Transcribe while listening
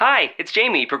Hi, it's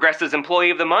Jamie, Progressive's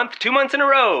Employee of the Month, 2 months in a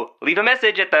row. Leave a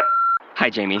message at the... Hi,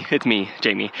 Jamie. It's me,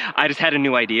 Jamie. I just had a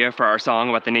new idea for our song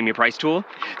about the Name Your Price tool.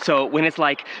 So when it's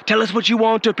like, tell us what you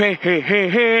want to pay, hey, hey,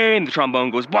 hey, and the trombone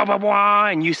goes, blah, blah, blah,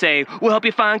 and you say, we'll help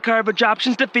you find coverage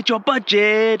options to fit your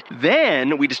budget.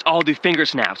 Then we just all do finger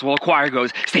snaps while a choir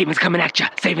goes, savings coming at ya,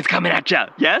 savings coming at ya.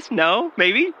 Yes? No?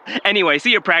 Maybe? Anyway,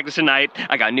 see your practice tonight.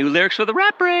 I got new lyrics for the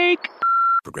rap break.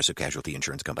 Progressive Casualty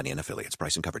Insurance Company and Affiliates.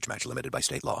 Price and coverage match limited by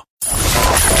state law.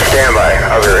 Stand by.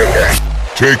 I'll be right there.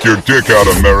 Take your dick out,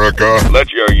 America.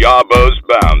 Let your yabos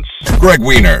bounce. Greg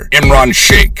Wiener, Imran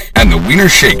Sheikh, and the Wiener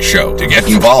Sheikh Show. To get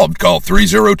involved, call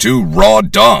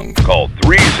 302-RAW-DUNG. Call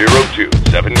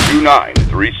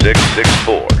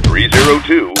 302-729-3664.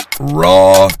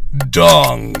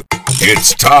 302-RAW-DUNG.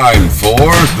 It's time for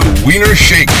the Wiener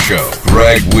Sheikh Show.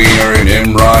 Greg Wiener and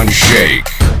Imran Sheikh.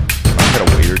 I had a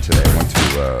waiter today. I went to,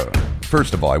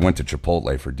 first of all, I went to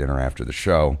Chipotle for dinner after the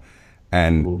show,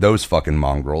 and those fucking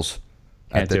mongrels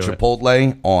at the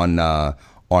Chipotle on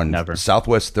Never.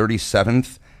 Southwest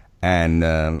 37th and,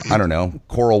 I don't know,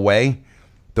 Coral Way,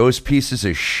 those pieces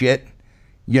of shit,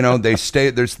 you know, they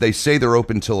say they're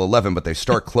open till 11, but they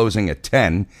start closing at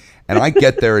 10, and I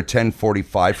get there at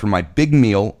 10:45 for my big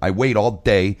meal. I wait all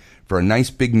day for a nice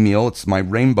big meal. It's my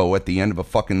rainbow at the end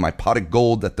of my pot of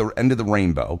gold at the end of the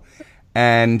rainbow.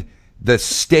 And the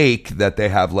steak that they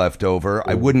have left over,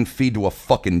 I wouldn't feed to a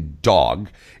fucking dog.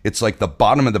 It's like the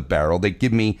bottom of the barrel. They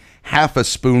give me half a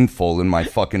spoonful in my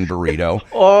fucking burrito.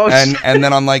 And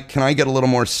then I'm like, can I get a little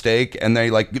more steak? And they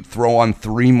like throw on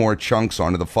 3 more chunks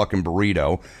onto the fucking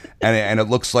burrito. And it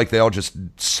looks like they all just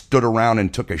stood around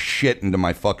and took a shit into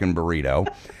my fucking burrito.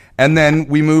 And then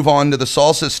we move on to the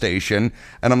salsa station.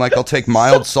 And I'm like, I'll take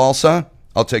mild salsa.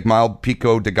 I'll take mild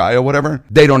pico de gallo, whatever.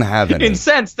 They don't have any.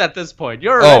 Incensed at this point.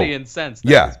 You're already incensed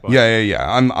at this point. Yeah.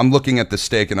 I'm looking at the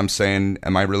steak and I'm saying,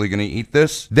 am I really going to eat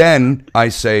this? Then I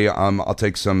say, I'll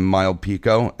take some mild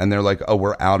pico. And they're like, oh,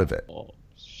 we're out of it. Oh,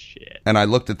 shit. And I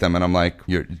looked at them and I'm like,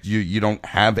 you don't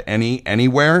have any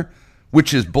anywhere?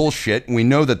 Which is bullshit. We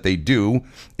know that they do.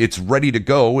 It's ready to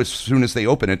go as soon as they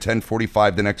open at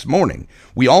 10:45 the next morning.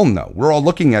 We all know. We're all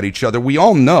looking at each other. We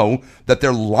all know that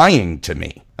they're lying to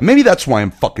me. Maybe that's why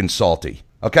I'm fucking salty.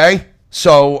 Okay?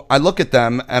 So I look at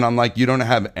them and I'm like, you don't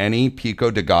have any pico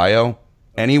de gallo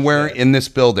anywhere in this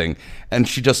building? And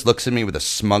she just looks at me with a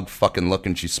smug fucking look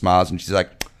and she smiles and she's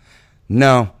like,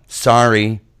 no,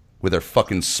 sorry, with her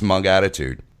fucking smug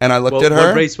attitude. And I looked at her.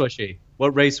 What race was she?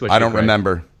 I don't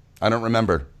remember.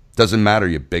 Doesn't matter,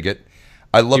 you bigot.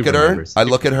 I look at her,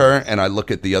 and I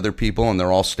look at the other people, and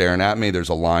they're all staring at me. There's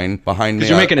a line behind me.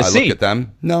 You're making a scene. I look at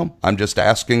them. No, I'm just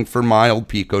asking for mild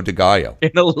pico de gallo.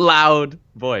 In a loud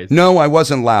voice. No, I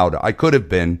wasn't loud. I could have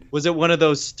been. Was it one of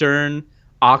those stern,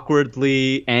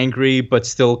 awkwardly angry, but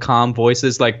still calm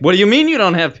voices? Like, what do you mean you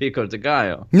don't have pico de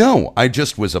gallo? No, I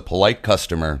just was a polite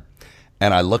customer.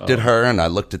 And I looked at her, and I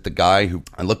looked at the guy who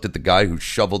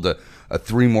shoveled a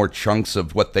 3 more chunks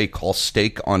of what they call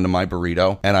steak onto my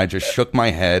burrito, and I just shook my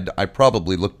head. I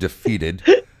probably looked defeated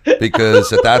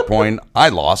because at that point I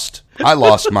lost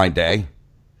my day.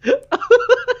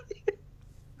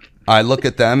 I look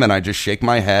at them and I just shake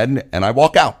my head and I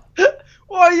walk out.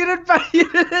 Well, you didn't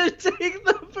take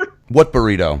the burrito. What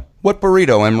burrito? What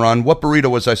burrito, Imran? What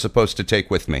burrito was I supposed to take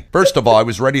with me? First of all, I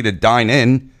was ready to dine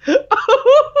in.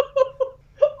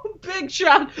 Big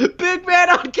shot, big man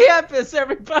on campus,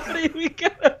 everybody. We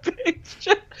got a big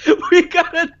shot. We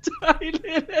got a dine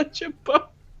in at Chipotle.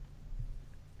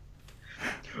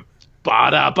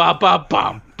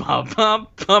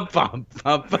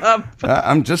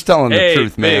 I'm just telling the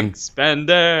truth, man. Big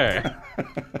spender.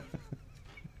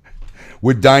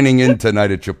 We're dining in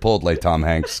tonight at Chipotle, Tom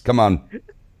Hanks. Come on.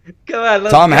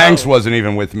 Let's Tom go. Hanks wasn't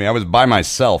even with me. I was by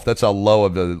myself. That's how low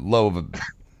of a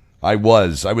I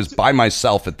was by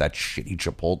myself at that shitty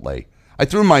Chipotle. I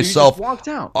threw myself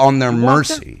on their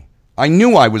mercy. I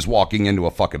knew I was walking into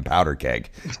a fucking powder keg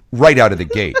right out of the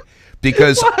gate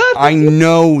because I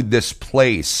know this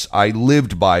place. I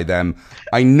lived by them.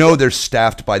 I know they're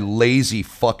staffed by lazy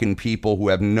fucking people who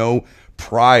have no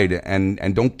pride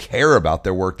and don't care about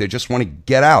their work. They just want to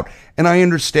get out. And I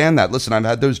understand that. Listen, I've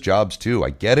had those jobs too. I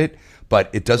get it.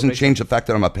 But it doesn't change the fact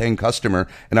that I'm a paying customer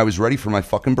and I was ready for my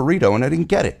fucking burrito and I didn't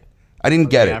get it. I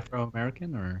didn't get it.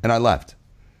 Afro-American or? And I left.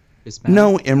 Hispanic?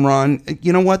 No, Imran.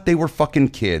 You know what? They were fucking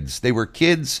kids. They were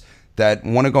kids that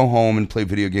want to go home and play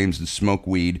video games and smoke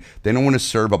weed. They don't want to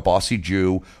serve a bossy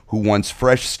Jew who wants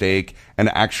fresh steak and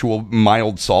actual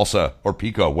mild salsa or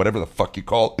pico, whatever the fuck you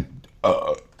call it.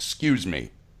 Excuse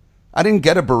me. I didn't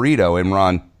get a burrito,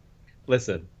 Imran.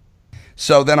 Listen.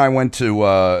 So then I went to,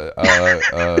 where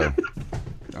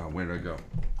did I go?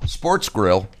 Sports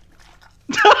Grill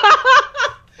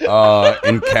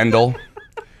in Kendall.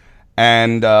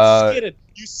 And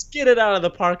you skidded out of the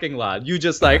parking lot. You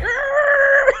just like,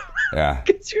 yeah.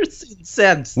 It's your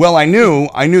sense. Well, I knew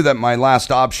that my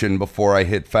last option before I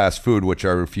hit fast food, which I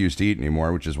refuse to eat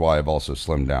anymore, which is why I've also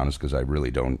slimmed down, is because I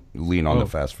really don't lean on the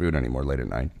fast food anymore late at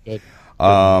night. Good.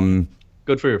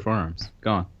 Good for your forearms.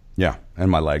 Go on. Yeah, and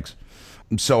my legs.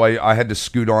 So I had to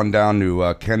scoot on down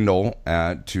to Kendall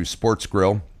to Sports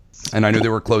Grill, and I knew they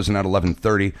were closing at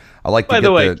 11:30. By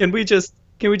the way, can we just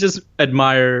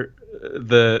admire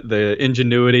the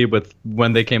ingenuity with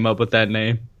when they came up with that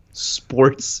name,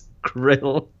 Sports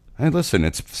Grill? Hey, listen,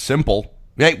 it's simple.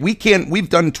 Hey, we've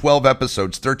done 12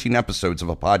 episodes, 13 episodes of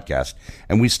a podcast,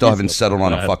 and we still haven't settled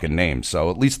on a fucking name. So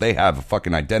at least they have a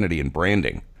fucking identity and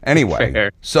branding. Anyway,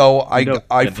 Fair. So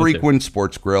I frequent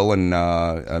Sports Grill, and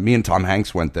me and Tom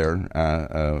Hanks went there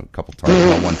a couple times.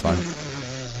 Well, one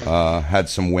time, had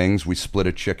some wings. We split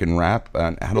a chicken wrap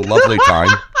and had a lovely time.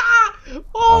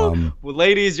 Well,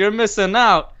 ladies, you're missing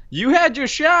out. You had your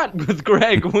shot with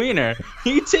Greg Wiener.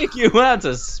 He take you out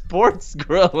to Sports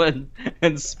Grill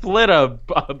and split a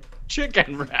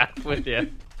chicken wrap with you.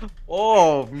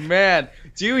 Oh man,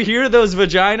 do you hear those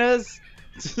vaginas?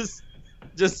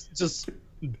 Just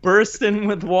bursting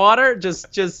with water,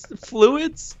 just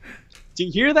fluids. Do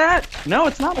you hear that? No,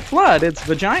 it's not a flood. It's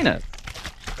vagina.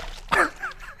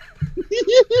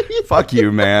 Fuck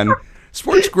you, man.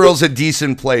 Sports Grill's a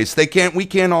decent place. I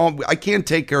can't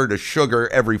take her to Sugar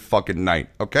every fucking night,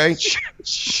 okay?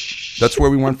 That's where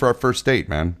we went for our first date,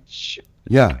 man.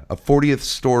 Yeah, a 40th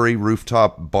story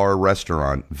rooftop bar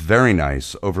restaurant. Very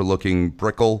nice, overlooking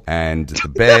Brickell and the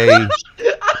bay.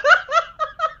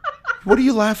 What are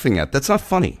you laughing at? That's not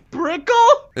funny.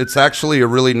 Brickell? It's actually a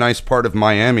really nice part of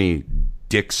Miami,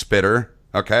 dick spitter.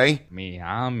 Okay?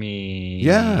 Miami.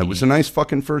 Yeah, it was a nice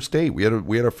fucking first date. We had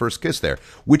our first kiss there,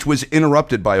 which was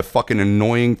interrupted by a fucking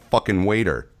annoying fucking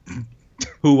waiter.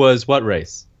 Who was what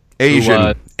race?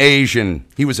 Asian. Asian.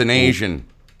 He was an Asian.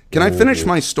 Can I finish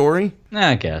my story?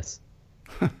 I guess.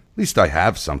 At least I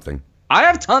have something. I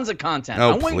have tons of content.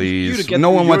 Oh, please.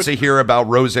 No one wants to hear about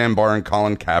Roseanne Barr and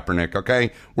Colin Kaepernick,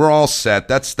 okay? We're all set.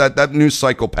 That news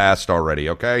cycle passed already,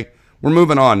 okay? We're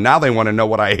moving on. Now they want to know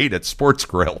what I ate at Sports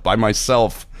Grill by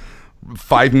myself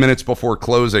 5 minutes before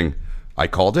closing. I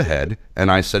called ahead, and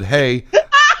I said, hey,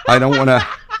 I don't want to...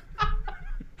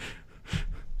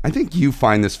 I think you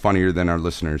find this funnier than our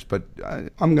listeners, but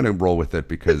I'm going to roll with it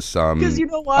because you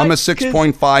know what? I'm a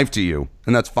 6.5 to you,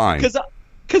 and that's fine.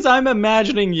 Because I'm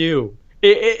imagining you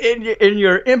in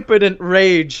your impotent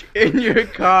rage in your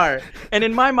car. And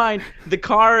in my mind, the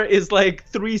car is like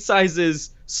 3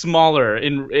 sizes smaller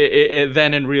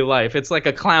than in real life. It's like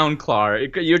a clown car.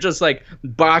 You're just like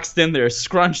boxed in there,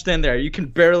 scrunched in there. You can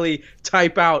barely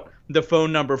type out the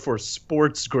phone number for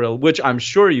Sports Grill, which I'm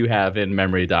sure you have in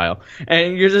memory dial.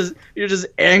 And you're just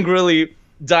angrily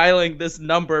dialing this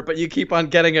number, but you keep on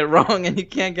getting it wrong and you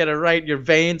can't get it right. Your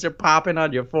veins are popping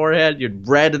on your forehead. You're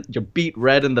beet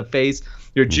red in the face.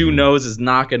 Your Jew nose is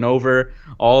knocking over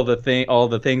all the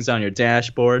things on your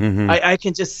dashboard. I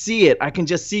can just see it. I can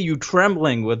just see you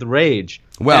trembling with rage.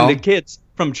 Well, and the kids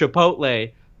from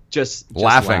Chipotle just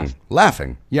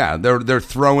laughing. Yeah, they're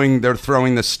throwing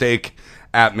the steak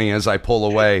at me as I pull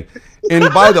away.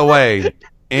 And by the way,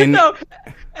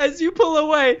 as you pull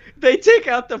away, they take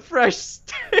out the fresh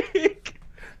steak.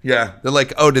 Yeah, they're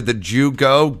like, oh, did the Jew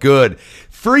go? Good.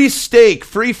 Free steak,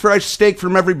 free fresh steak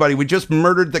from everybody. We just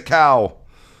murdered the cow.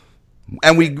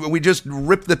 And we just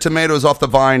ripped the tomatoes off the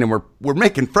vine, and we're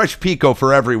making fresh pico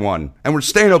for everyone. And we're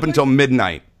staying open until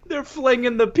midnight. They're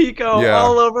flinging the pico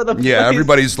all over the place. Yeah,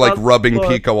 everybody's like rubbing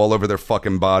pico all over their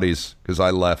fucking bodies because I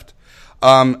left.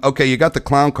 Okay, you got the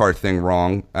clown car thing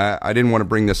wrong. I didn't want to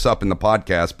bring this up in the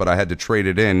podcast, but I had to trade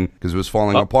it in because it was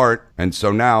falling apart. And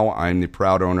so now I'm the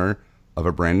proud owner of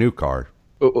a brand new car.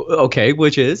 Okay,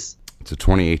 which is? It's a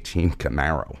 2018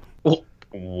 Camaro.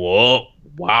 Whoa.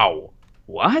 Wow.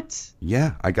 What?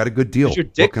 Yeah, I got a good deal. Did your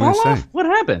dick fall off? What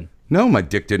happened? No, my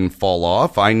dick didn't fall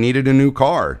off. I needed a new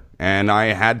car, and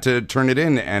I had to turn it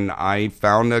in, and I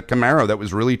found a Camaro that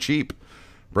was really cheap.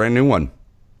 Brand new one.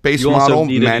 Base model, also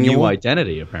needed manual. A new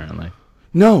identity, apparently.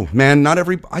 No, man, I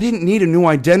didn't need a new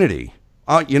identity.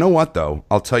 You know what, though?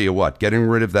 I'll tell you what. Getting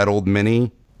rid of that old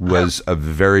Mini was a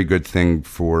very good thing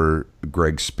for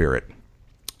Greg's spirit.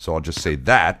 So I'll just say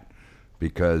that.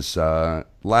 Because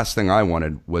last thing I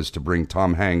wanted was to bring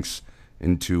Tom Hanks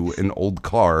into an old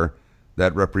car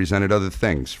that represented other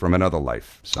things from another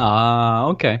life. So,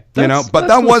 Okay. but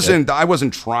that wasn't. I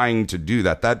wasn't trying to do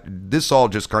that. This all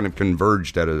just kind of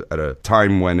converged at a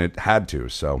time when it had to.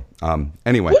 So,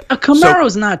 anyway, a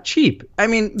Camaro's not cheap. I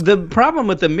mean, the problem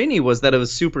with the Mini was that it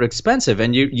was super expensive,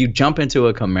 and you jump into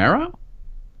a Camaro.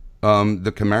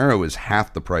 The Camaro is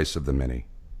half the price of the Mini.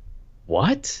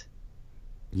 What?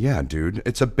 Yeah, dude.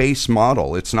 It's a base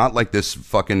model. It's not like this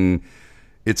fucking...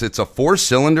 It's a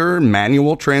 4-cylinder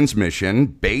manual transmission,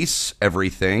 base,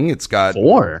 everything. It's got...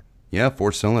 4? Yeah,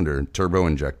 4-cylinder. Turbo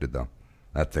injected, though.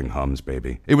 That thing hums,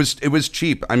 baby. It was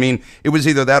cheap. I mean, it was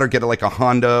either that or get like a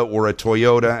Honda or a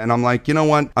Toyota. And I'm like, you know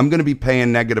what? I'm going to be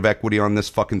paying negative equity on this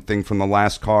fucking thing from the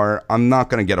last car. I'm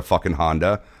not going to get a fucking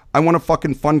Honda. I want a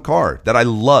fucking fun car that I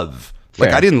love. Fair.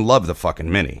 Like, I didn't love the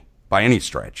fucking Mini by any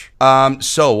stretch.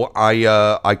 So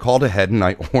I called ahead and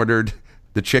I ordered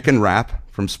the chicken wrap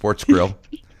from Sports Grill.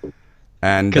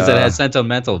 And because it has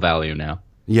sentimental value now.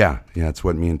 Yeah, it's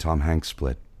what me and Tom Hanks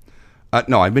split.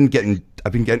 No, I've been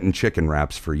getting chicken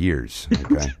wraps for years.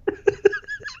 Okay,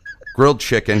 grilled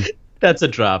chicken. That's a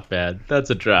drop, man. That's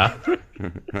a drop.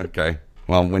 Okay.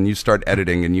 Well, when you start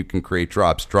editing and you can create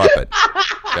drops, drop it.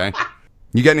 Okay.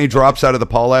 You get any drops out of the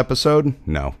Paula episode?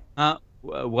 No.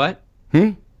 What?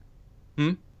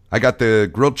 I got the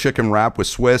grilled chicken wrap with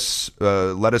Swiss,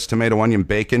 lettuce, tomato, onion,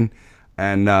 bacon.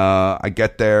 And I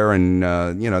get there and,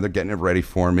 they're getting it ready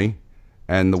for me.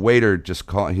 And the waiter just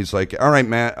he's like, all right,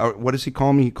 man, what does he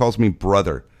call me? He calls me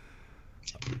brother.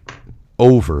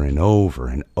 Over and over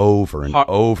and over and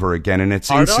over again. And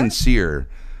it's insincere.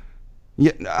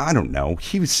 Yeah, I don't know.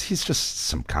 He's just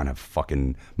some kind of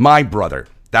fucking, my brother.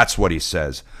 That's what he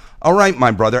says. All right, my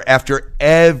brother, after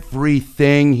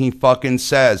everything he fucking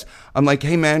says, I'm like,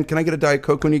 hey, man, can I get a Diet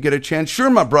Coke when you get a chance? Sure,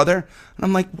 my brother. And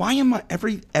I'm like, why am I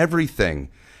everything?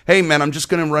 Hey, man, I'm just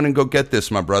going to run and go get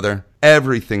this, my brother.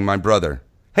 Everything, my brother.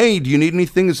 Hey, do you need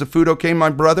anything? Is the food okay, my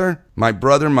brother? My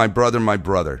brother, my brother, my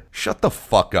brother. Shut the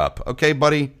fuck up, okay,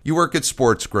 buddy? You work at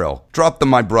Sports Grill. Drop the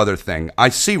my brother thing. I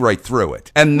see right through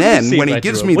it. And then when he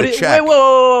gives me the check... Wait,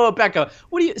 whoa, back up.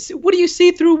 What do you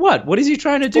see through what? What is he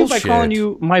trying to do by calling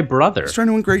you my brother? He's trying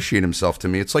to ingratiate himself to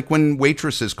me. It's like when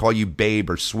waitresses call you babe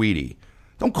or sweetie.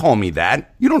 Don't call me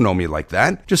that. You don't know me like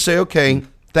that. Just say, okay,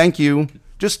 thank you.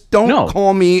 Just don't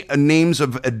call me names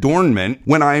of adornment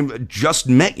when I've just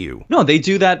met you. No, they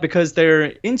do that because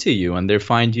they're into you and they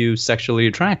find you sexually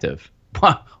attractive.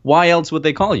 Why else would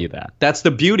they call you that? That's the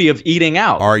beauty of eating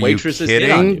out. Are Waitresses you kidding?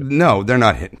 Hit on you. No, they're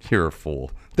not hitting. You're a fool.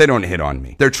 They don't hit on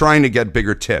me. They're trying to get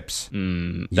bigger tips.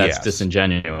 That's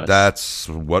disingenuous. That's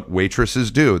what waitresses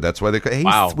do. That's why they call,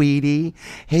 hey, sweetie.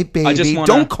 Hey, baby.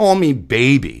 Don't call me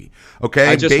baby. Okay,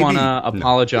 I just want to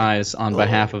apologize on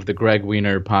behalf of the Greg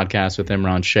Wiener podcast with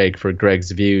Imran Sheikh for Greg's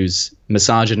views,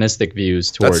 misogynistic views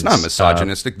towards... That's not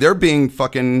misogynistic. They're being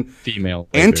fucking female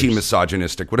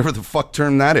anti-misogynistic, whatever the fuck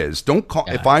term that is. Don't call.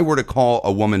 Yeah. If I were to call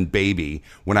a woman baby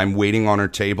when I'm waiting on her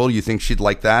table, you think she'd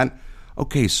like that?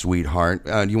 Okay, sweetheart,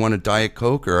 do you want a Diet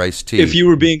Coke or iced tea? If you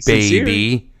were being sincere.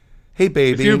 Baby. Hey,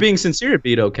 baby. If you were being sincere, it'd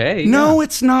be okay. No,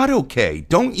 it's not okay.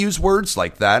 Don't use words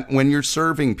like that when you're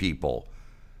serving people.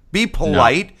 Be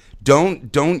polite. No.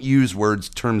 Don't use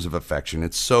terms of affection.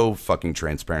 It's so fucking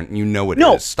transparent. And you know it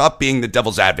is. Stop being the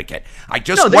devil's advocate. I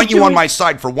just want you on my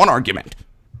side for one argument.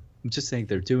 I'm just saying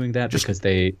they're doing that because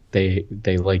they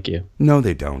like you. No,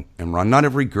 they don't, Imran. Not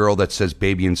every girl that says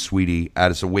baby and sweetie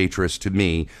as a waitress to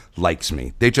me likes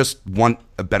me. They just want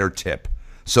a better tip.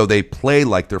 So they play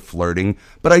like they're flirting,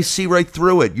 but I see right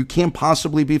through it. You can't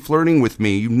possibly be flirting with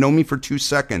me. You know me for 2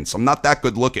 seconds. I'm not that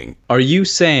good looking. Are you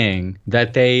saying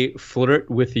that they flirt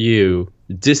with you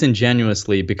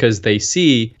disingenuously because they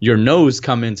see your nose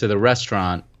come into the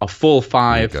restaurant a full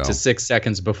 5 to 6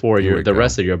 seconds before the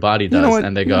rest of your body does,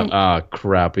 and they go, "Oh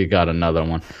crap, we got another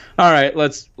one." All right,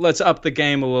 let's up the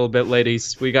game a little bit,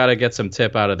 ladies. We got to get some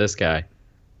tip out of this guy.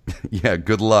 Yeah,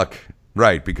 good luck.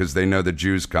 Right, because they know the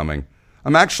Jew's coming.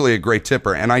 I'm actually a great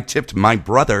tipper, and I tipped my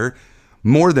brother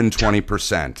more than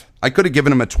 20%. I could have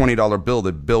given him a $20 bill.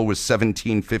 The bill was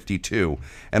 $17.52,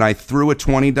 and I threw a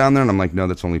 20 down there, and I'm like, no,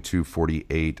 that's only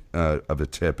 $2.48 of a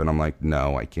tip, and I'm like,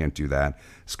 no, I can't do that.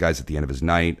 This guy's at the end of his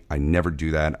night. I never do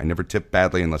that. I never tip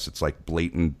badly unless it's like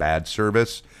blatant bad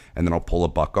service, and then I'll pull a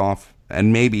buck off,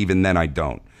 and maybe even then I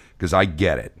don't, because I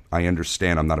get it. I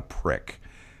understand I'm not a prick,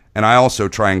 and I also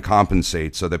try and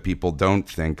compensate so that people don't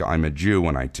think I'm a Jew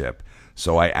when I tip.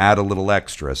 So I add a little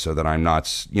extra so that I'm not,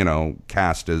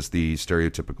 cast as the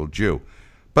stereotypical Jew.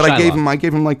 But I gave him like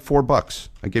 $4.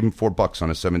 I gave him $4 on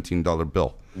a $17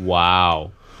 bill.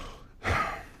 Wow.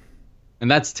 And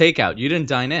that's takeout. You didn't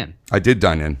dine in. I did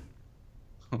dine in.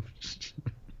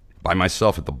 By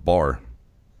myself at the bar.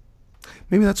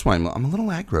 Maybe that's why I'm a little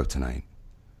aggro tonight.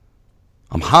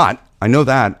 I'm hot. I know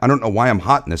that. I don't know why I'm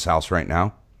hot in this house right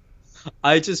now.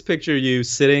 I just picture you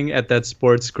sitting at that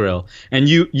sports grill, and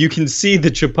you can see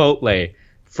the Chipotle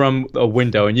from a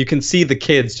window, and you can see the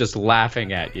kids just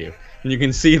laughing at you, and you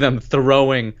can see them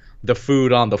throwing the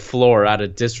food on the floor out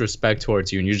of disrespect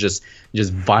towards you, and you're just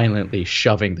violently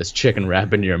shoving this chicken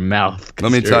wrap into your mouth.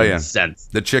 Let me tell you,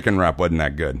 incensed. the chicken wrap wasn't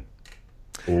that good.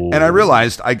 Ooh. And I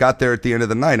realized I got there at the end of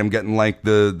the night. I'm getting like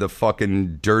the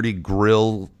fucking dirty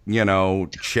grill,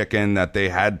 chicken that they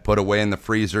had put away in the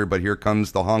freezer. But here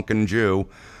comes the honkin' Jew,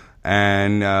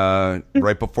 and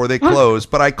right before they close.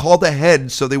 But I called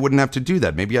ahead so they wouldn't have to do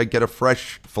that. Maybe I'd get a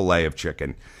fresh fillet of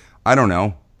chicken. I don't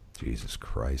know. Jesus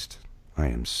Christ,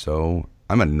 I'm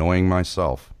annoying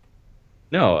myself.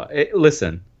 No,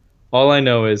 listen. All I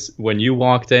know is when you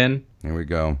walked in. Here we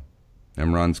go.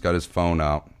 Imran's got his phone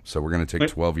out. So we're going to take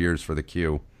 12 years for the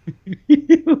queue.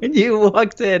 When you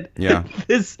walked in, yeah.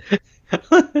 This,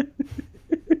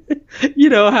 you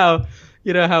know how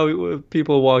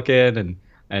people walk in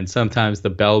and sometimes the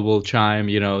bell will chime,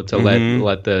 to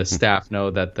let the staff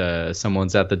know that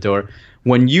someone's at the door.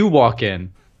 When you walk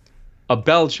in, a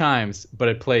bell chimes, but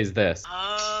it plays this.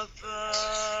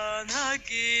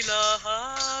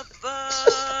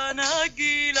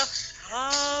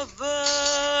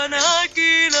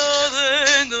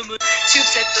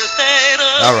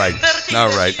 All right.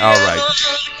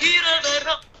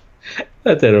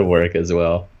 That didn't work as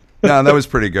well. No, that was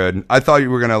pretty good. I thought you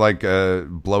were going to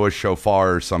blow a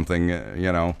shofar or something,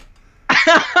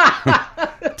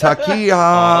 Takia.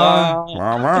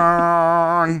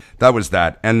 That was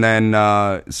that. And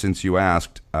then since you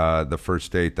asked, the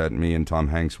first date that me and Tom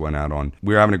Hanks went out on,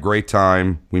 we were having a great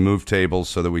time. We moved tables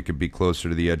so that we could be closer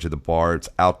to the edge of the bar. It's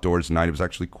outdoors tonight. It was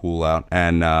actually cool out.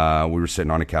 And we were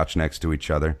sitting on a couch next to each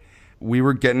other. We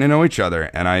were getting to know each other,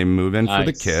 and I move in for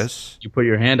the kiss. You put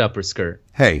your hand up her skirt.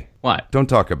 Hey. What? Don't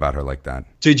talk about her like that.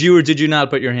 Did you or did you not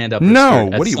put your hand up her skirt?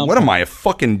 No. What am I, a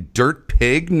fucking dirt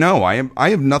pig? No, I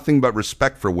have nothing but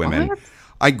respect for women. What?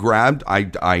 I grabbed,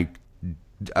 I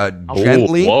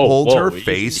gently pulled her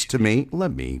face to me.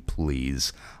 Let me,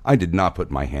 please. I did not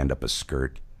put my hand up a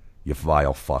skirt, you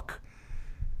vile fuck.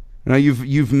 Now,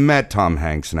 you've met Tom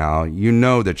Hanks now. You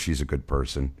know that she's a good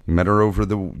person. You met her over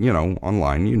the,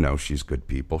 online. You know she's good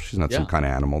people. She's not some kind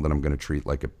of animal that I'm going to treat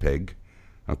like a pig.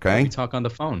 Okay? We talk on the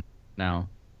phone now,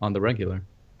 on the regular.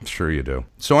 Sure you do.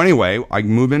 So anyway, I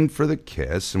move in for the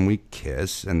kiss, and we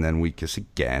kiss, and then we kiss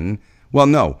again. Well,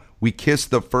 no, we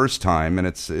kissed the first time, and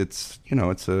it's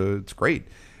great.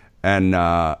 And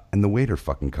the waiter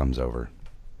fucking comes over.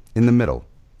 In the middle.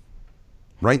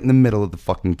 Right in the middle of the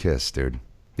fucking kiss, dude.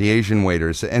 The Asian waiter.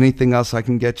 Is there anything else I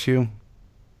can get you?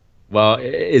 Well,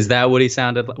 is that what he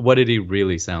sounded like? What did he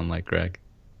really sound like, Greg?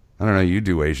 I don't know. You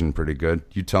do Asian pretty good.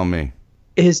 You tell me.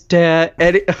 Is there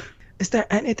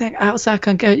anything else I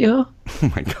can get you?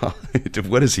 Oh, my God.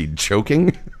 What is he,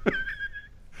 joking?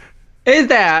 Is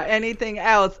there anything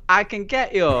else I can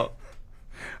get you?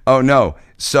 Oh, no.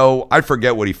 So I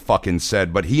forget what he fucking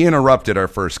said, but he interrupted our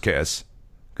first kiss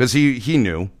because he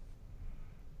knew.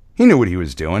 He knew what he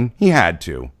was doing. He had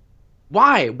to.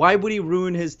 Why? Why would he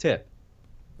ruin his tip?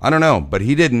 I don't know, but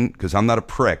he didn't because I'm not a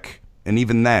prick. And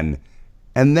even then.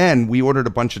 And then we ordered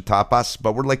a bunch of tapas,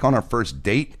 but we're like on our first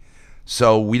date.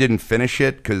 So we didn't finish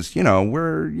it because, we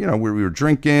were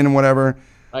drinking and whatever.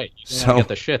 Right. You don't get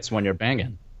the shits when you're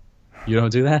banging. You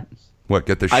don't do that? What,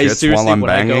 get the shits while I'm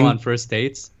banging? When I go on first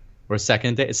dates or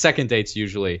second dates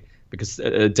usually, because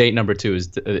date number 2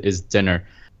 is dinner,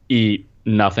 eat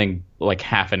nothing like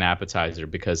half an appetizer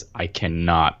because I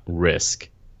cannot risk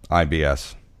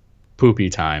IBS. Poopy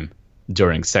time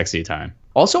during sexy time.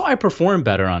 Also, I perform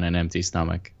better on an empty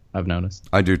stomach, I've noticed.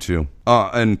 I do too.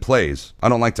 And plays. I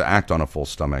don't like to act on a full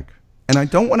stomach. And I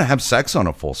don't want to have sex on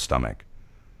a full stomach.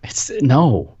 Because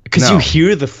you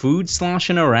hear the food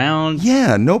sloshing around.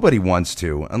 Yeah, nobody wants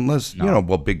to. Unless,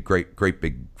 great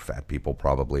big fat people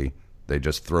probably. They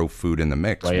just throw food in the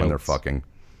mix when they're fucking.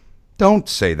 Don't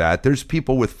say that. There's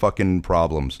people with fucking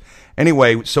problems.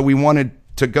 Anyway, so we wanted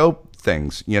to go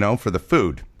things, for the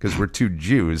food, because we're two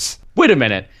Jews. Wait a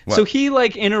minute. What? So he,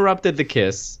 interrupted the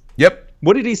kiss. Yep.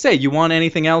 What did he say? You want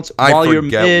anything else while you're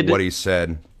mid? I forget what he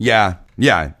said. Yeah.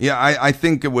 I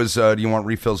think it was, do you want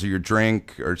refills of your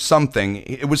drink or something?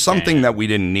 It was something that we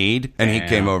didn't need, and he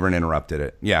came over and interrupted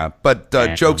it. Yeah, but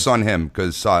joke's on him,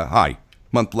 because, hi,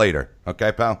 month later.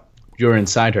 Okay, pal? You're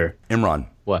inside her. Imran.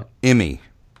 What? Immy.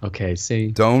 Okay,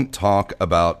 see? Don't talk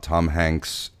about Tom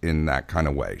Hanks in that kind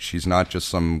of way. She's not just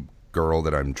some girl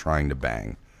that I'm trying to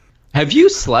bang. Have you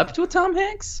slept with Tom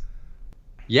Hanks?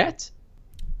 Yet?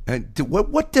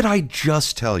 What did I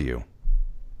just tell you?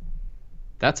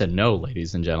 That's a no,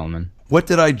 ladies and gentlemen. What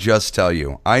did I just tell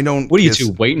you? I don't. What are you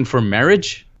two waiting for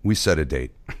marriage? We set a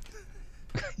date.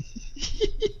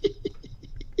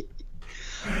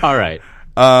 All right.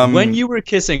 When you were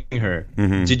kissing her,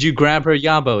 did you grab her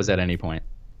yabos at any point?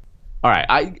 All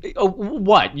right.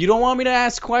 What? You don't want me to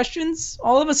ask questions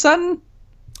all of a sudden?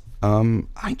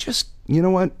 I just, you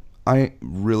know what? I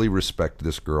really respect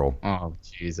this girl. Oh,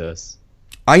 Jesus.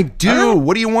 I do.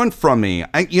 What do you want from me?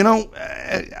 I've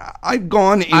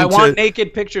gone into... I want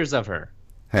naked pictures of her.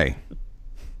 Hey.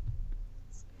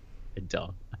 I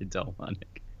don't want it.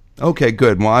 Okay,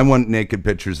 good. Well, I want naked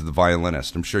pictures of the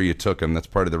violinist. I'm sure you took them. That's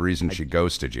part of the reason she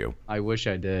ghosted you. I wish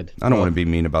I did. I don't want to be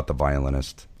mean about the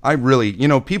violinist. I really,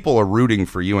 people are rooting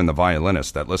for you and the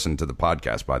violinist that listen to the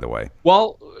podcast, by the way.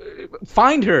 Well,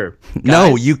 find her, guys.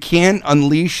 No, you can't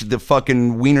unleash the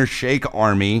fucking Wiener Shake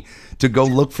army to go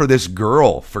look for this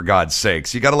girl, for God's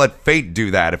sakes. You got to let fate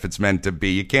do that if it's meant to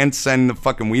be. You can't send the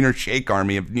fucking Wiener Shake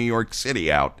army of New York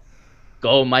City out.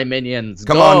 Go, my minions.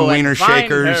 Come go on, Wiener find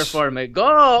Shakers. her for me.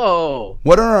 Go.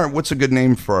 What's a good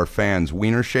name for our fans?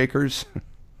 Wiener Shakers?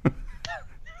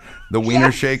 The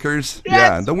Wiener Shakers? Yes,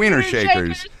 Yeah, the Wiener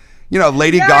Shakers.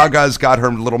 Lady Gaga's got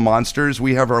her little monsters.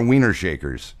 We have our Wiener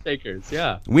Shakers. Shakers,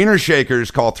 yeah. Wiener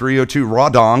Shakers, call 302 Raw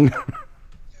Dong.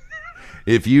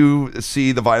 If you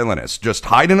see the violinist, just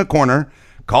hide in a corner,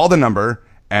 call the number,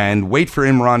 and wait for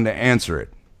Imran to answer it.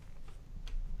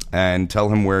 And tell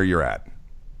him where you're at.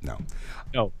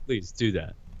 No, please do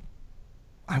that.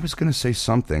 I was going to say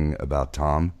something about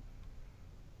Tom.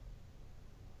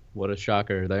 What a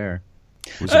shocker there.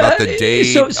 It was about the day.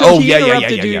 So he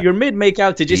interrupted you. You're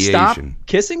mid-make-out. Did you stop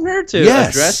kissing her to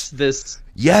address this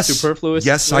superfluous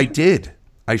Yes, situation? I did.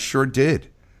 I sure did.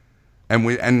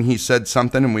 And he said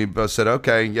something, and we both said,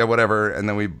 okay, yeah, whatever. And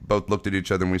then we both looked at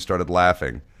each other, and we started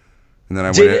laughing. And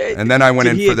then I went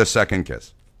in for the second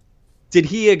kiss. Did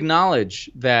he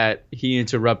acknowledge that he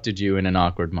interrupted you in an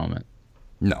awkward moment?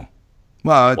 No.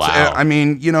 Well, Wow.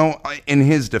 In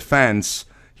his defense,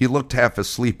 he looked half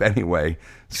asleep anyway,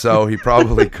 so he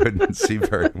probably couldn't see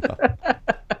very well.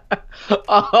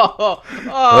 Oh,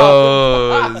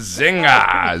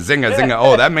 zinga, zinga, zinga.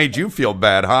 Oh, that made you feel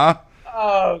bad, huh?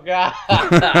 Oh, God.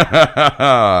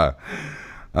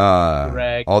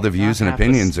 Greg, all the views and half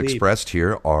opinions asleep. expressed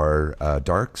here are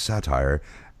dark satire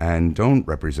and don't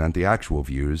represent the actual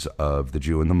views of the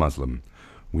Jew and the Muslim.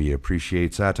 We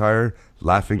appreciate satire,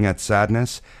 laughing at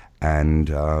sadness, and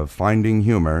finding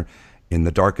humor in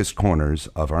the darkest corners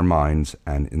of our minds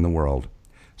and in the world.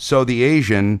 So the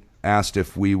Asian asked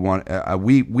if we want.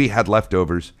 We had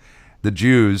leftovers. The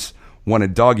Jews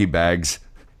wanted doggy bags,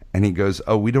 and he goes,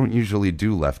 "Oh, we don't usually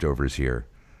do leftovers here."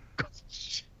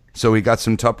 So he got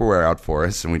some Tupperware out for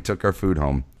us, and we took our food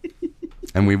home.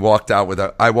 And we walked out with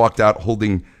I walked out of a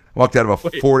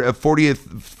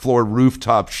 40th floor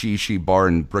rooftop shishi bar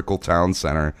in Brickell Town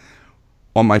Center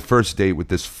on my first date with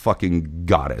this fucking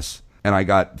goddess. And I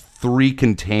got 3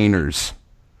 containers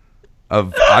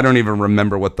of, I don't even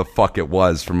remember what the fuck it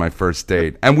was from my first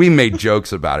date. And we made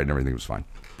jokes about it and everything was fine.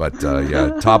 But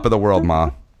yeah, top of the world,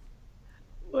 Ma.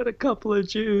 What a couple of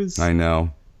Jews. I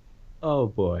know. Oh,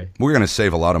 boy. We're going to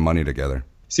save a lot of money together.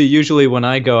 See, usually when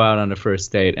I go out on a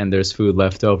first date and there's food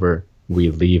left over,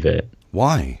 we leave it.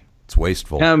 Why? It's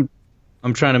wasteful. I'm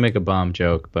trying to make a bomb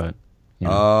joke, but...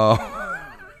 Oh.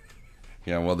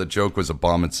 Yeah, well, the joke was a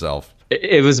bomb itself.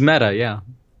 It was meta, yeah.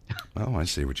 Oh, I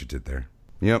see what you did there.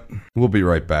 Yep. We'll be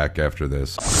right back after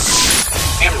this.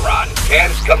 Imran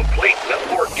can't complete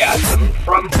the orgasm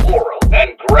from oral,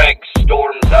 and Greg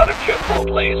storms out of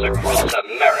Chipotle's across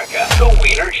America. The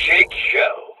Wiener Shake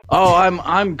Show. Oh,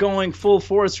 I'm going full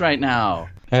force right now.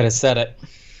 I had to set it.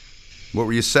 What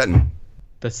were you setting?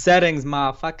 The settings,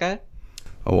 motherfucker.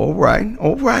 Oh, all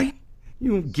right. You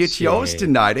gonna get yours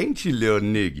tonight, ain't you, little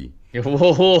niggy?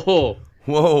 Whoa.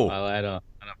 Whoa. Well, I don't.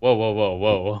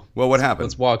 Whoa. Well, what happened?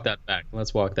 Let's walk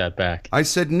that back. I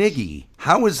said niggy.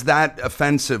 How is that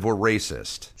offensive or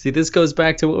racist? See, this goes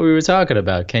back to what we were talking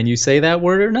about. Can you say that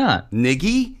word or not?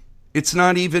 Niggy? It's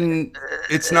not even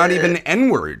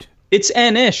N-word. It's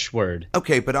N-ish word.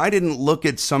 Okay, but I didn't look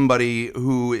at somebody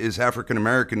who is African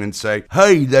American and say,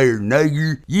 "Hey there,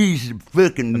 nigger, you's a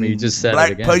fucking you just said it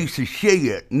black again. piece of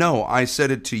shit." No, I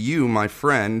said it to you, my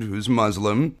friend, who's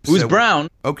Muslim. Who's Said, brown.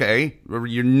 Okay,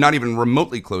 you're not even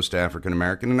remotely close to African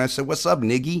American. And I said, "What's up,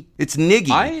 niggy?" It's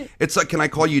niggy. It's like, can I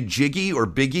call you Jiggy or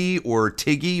Biggie or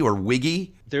Tiggy or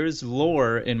Wiggy? There's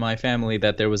lore in my family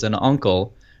that there was an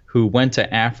uncle who went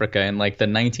to Africa in like the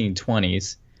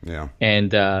 1920s. Yeah.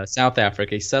 And South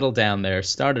Africa, he settled down there,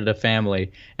 started a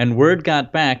family, and word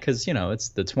got back, because, it's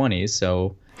the 20s,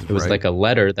 so It was Right. like a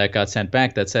letter that got sent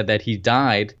back that said that he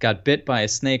died, got bit by a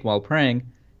snake while praying,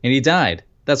 and he died.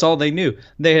 That's all they knew.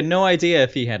 They had no idea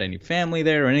if he had any family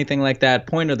there or anything like that.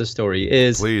 Point of the story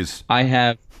is, Please. I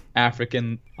have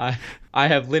I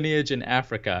have lineage in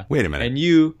Africa. Wait a minute. And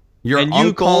you Your you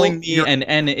uncle- calling me your- an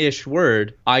N-ish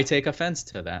word, I take offense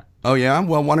to that. Oh, yeah?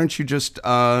 Well, why don't you just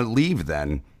leave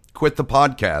then? Quit the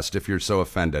podcast if you're so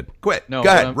offended. Quit. No, Go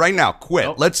ahead. I'm- Right now. Quit.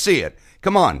 Nope. Let's see it.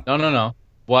 Come on. No.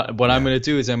 What I'm going to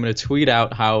do is I'm going to tweet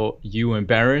out how you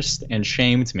embarrassed and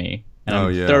shamed me, and Oh,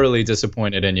 I'm yeah. thoroughly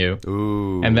disappointed in you.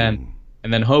 Ooh. And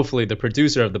then hopefully the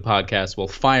producer of the podcast will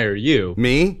fire you.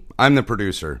 Me? I'm the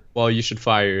producer. Well, you should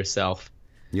fire yourself.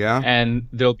 Yeah? And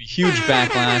there'll be huge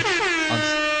backlash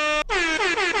on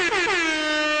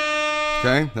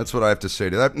Okay, that's what I have to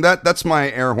say to that. That's my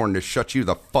air horn to shut you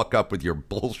the fuck up with your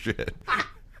bullshit.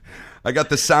 I got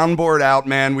the soundboard out,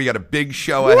 man. We got a big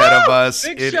show ahead of us.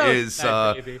 Big It show is.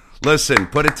 tonight, baby. Listen,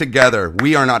 put it together.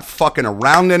 We are not fucking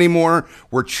around anymore.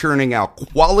 We're churning out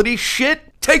quality shit.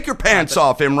 Take your pants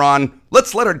off, Imran.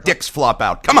 Let's let our dicks flop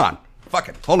out. Come on. Fuck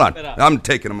it. Hold on. I'm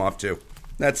taking them off too.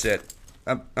 That's it.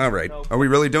 All right. Are we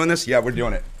really doing this? Yeah, we're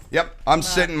doing it. Yep. I'm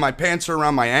sitting. My pants are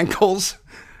around my ankles.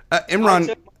 Imran. I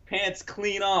took my pants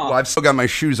clean off. Well, I've still got my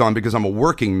shoes on because I'm a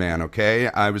working man, okay?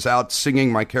 I was out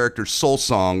singing my character's soul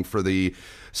song for the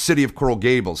city of Coral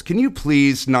Gables. Can you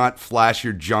please not flash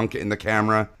your junk in the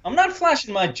camera? I'm not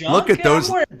flashing my junk. Look at those-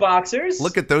 I'm wearing boxers.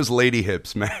 Look at those lady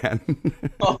hips, man.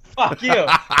 Oh, fuck you.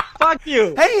 Fuck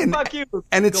you. Hey, and, fuck you.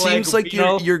 and it Glenn seems like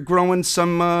Gubino. you're growing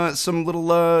some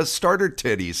little starter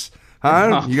titties,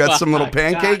 huh? You got some little Oh,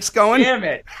 pancakes God going? Damn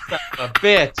it, son of a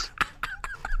bitch.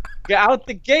 Get out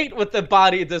the gate with the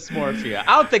body dysmorphia.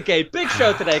 Out the gate. Big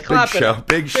show today. Clap Big it show, up.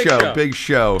 big show, big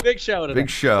show. Big show today. Big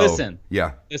show. Listen.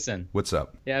 Yeah. Listen. What's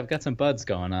up? Yeah, I've got some buds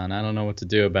going on. I don't know what to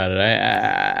do about it.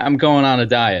 I'm going on a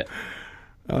diet.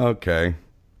 Okay.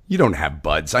 You don't have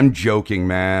buds. I'm joking,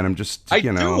 man. I'm just, I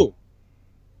you know. do.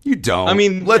 You don't. I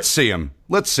mean, let's see him.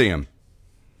 Let's see him.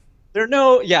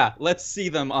 Yeah, let's see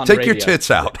them on Take radio. your tits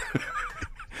out.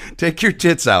 Take your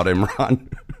tits out, Imran.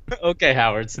 Okay,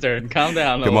 Howard Stern, calm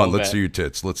down a Come on, little let's bit. see your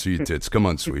tits. Let's see your tits. Come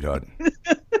on, sweetheart.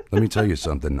 Let me tell you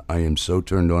something. I am so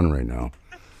turned on right now.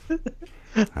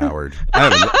 Howard.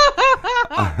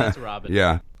 That's Robin.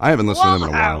 Yeah. I haven't listened to him in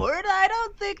a while. Howard, I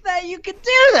don't think that you can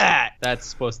do that. That's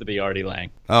supposed to be Artie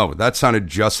Lang. Oh, that sounded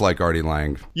just like Artie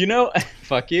Lang. You know,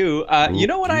 fuck you. You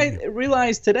know what I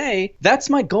realized today? That's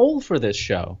my goal for this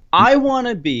show. I want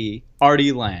to be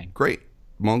Artie Lang. Great.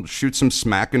 Well, shoot some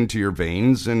smack into your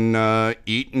veins and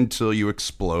eat until you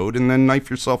explode and then knife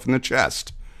yourself in the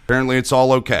chest. Apparently it's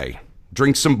all okay.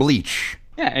 Drink some bleach.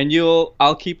 Yeah, and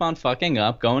I'll keep on fucking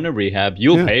up, going to rehab.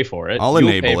 You'll pay for it. I'll You'll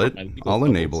enable pay for it. my legal I'll bills.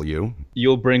 enable you.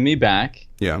 You'll bring me back,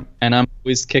 Yeah. and I'm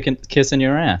always kissing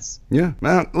your ass. Yeah.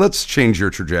 Well, let's change your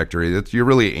trajectory. You're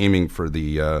really aiming for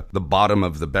the bottom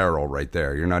of the barrel right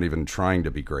there. You're not even trying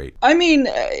to be great. I mean,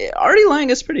 Artie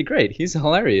Lang is pretty great. He's a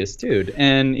hilarious dude,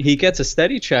 and he gets a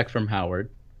steady check from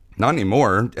Howard. Not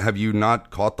anymore. Have you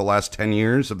not caught the last 10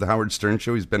 years of the Howard Stern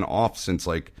Show? He's been off since,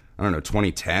 like, I don't know,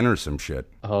 2010 or some shit.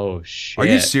 Oh, shit. Are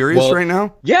you serious right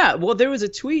now? Yeah, well, there was a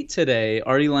tweet today.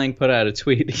 Artie Lang put out a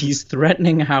tweet. He's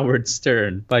threatening Howard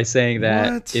Stern by saying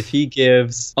that What? if he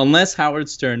gives, unless Howard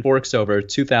Stern forks over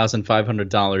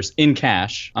 $2,500 in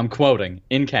cash, I'm quoting,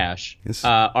 in cash, Yes.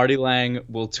 Artie Lang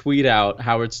will tweet out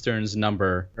Howard Stern's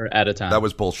number at a time. That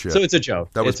was bullshit. So it's a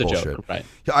joke. That was it's a bullshit. joke, right?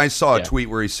 I saw a Yeah. tweet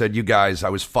where he said, "You guys, I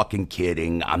was fucking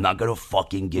kidding. I'm not gonna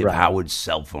fucking give Right. Howard's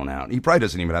cell phone out." He probably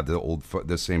doesn't even have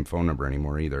the same phone number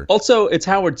anymore either. Also, it's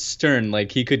Howard Stern. Like,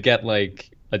 he could get, like,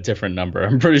 a different number.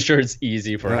 I'm pretty sure it's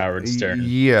easy for Howard Stern.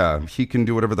 Yeah, he can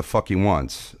do whatever the fuck he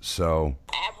wants. So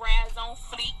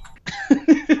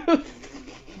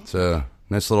it's a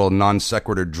nice little non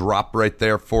sequitur drop right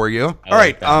there for you. All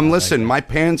right, that. I like listen, my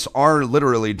pants are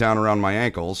literally down around my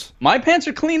ankles. My pants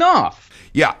are clean off.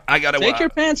 Yeah, I gotta Take your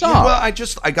pants yeah, off.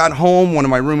 Well, I got home. One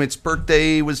of my roommates'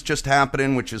 birthday was just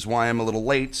happening, which is why I'm a little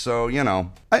late. So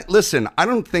listen, I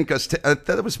don't think us.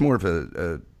 That was more of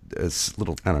a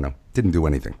little. I don't know. Didn't do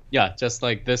anything. Yeah, just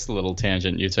like this little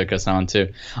tangent you took us on to.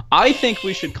 I think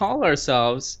we should call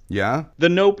ourselves Yeah. the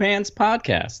No Pants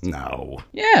Podcast. No.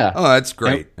 Yeah. Oh, that's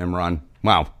great, Imran.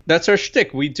 Wow. That's our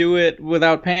shtick. We do it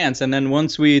without pants, and then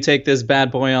once we take this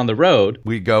bad boy on the road,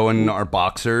 We go in our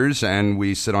boxers and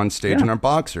we sit on stage in our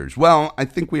boxers. Well, I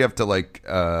think we have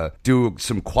to do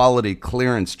some quality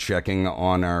clearance checking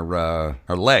on our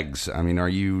legs. I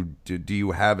mean, do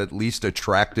you have at least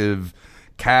attractive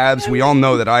calves? We all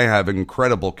know that I have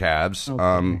incredible calves.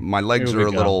 My legs Here we are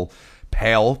a go. little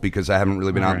pale because I haven't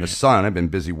really been out in the sun. I've been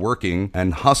busy working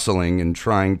and hustling and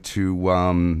trying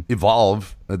to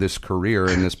evolve this career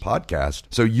in this podcast.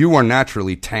 So you are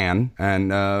naturally tan.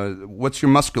 And what's your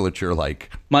musculature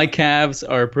like? My calves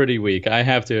are pretty weak, I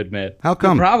have to admit. How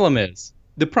come?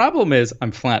 The problem is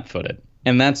I'm flat-footed.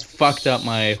 And that's fucked up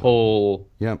my whole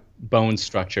bone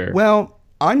structure. Well,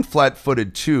 I'm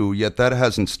flat-footed too, yet that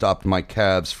hasn't stopped my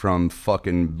calves from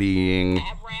fucking being...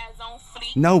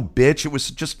 No, bitch, it was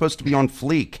just supposed to be on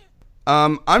fleek.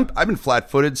 I've been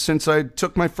flat-footed since I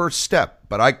took my first step,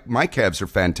 but my calves are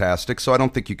fantastic, so I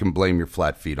don't think you can blame your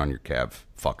flat feet on your calf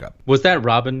fuck up. Was that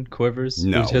Robin Quivers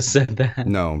who just said that?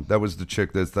 No, that was the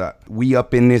chick that's that. We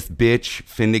up in this bitch,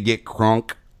 finna get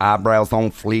crunk, eyebrows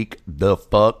on fleek, the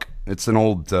fuck. It's an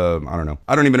old, I don't know.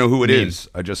 I don't even know who it is.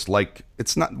 I just like,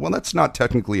 it's not, well, that's not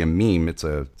technically a meme. It's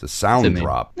a sound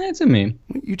drop. It's a meme.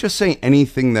 You just say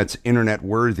anything that's internet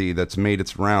worthy that's made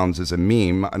its rounds is a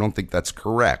meme. I don't think that's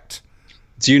correct.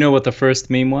 Do you know what the first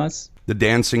meme was? The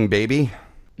dancing baby?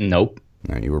 Nope.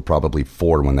 No, you were probably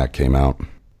 4 when that came out.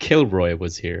 Kilroy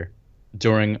was here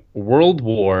during World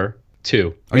War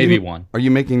II, maybe 1. Are you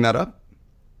making that up?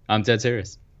 I'm dead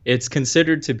serious. It's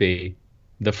considered to be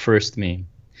the first meme.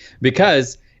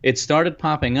 Because it started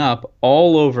popping up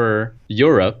all over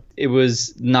Europe. It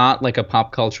was not like a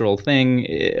pop cultural thing,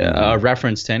 a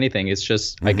reference to anything. It's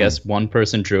just, I guess, one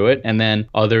person drew it, and then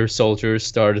other soldiers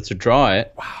started to draw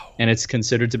it. Wow. And it's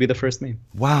considered to be the first meme.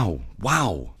 Wow.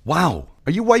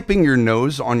 Are you wiping your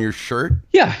nose on your shirt?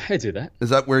 Yeah, I do that. Is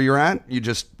that where you're at? You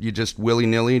just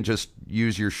willy-nilly just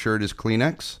use your shirt as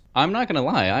Kleenex? I'm not going to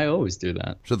lie. I always do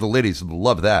that. So the ladies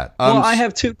love that. Well, I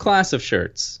have 2 class of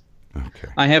shirts. Okay.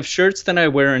 I have shirts that I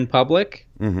wear in public.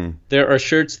 Mm-hmm. There are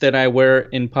shirts that I wear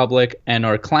in public and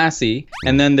are classy.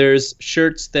 And then there's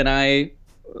shirts that I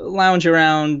lounge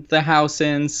around the house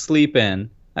in, sleep in.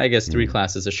 I guess 3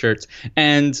 classes of shirts.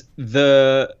 And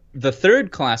the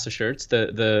third class of shirts,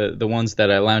 the ones that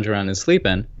I lounge around and sleep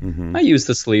in, I use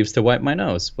the sleeves to wipe my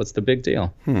nose. What's the big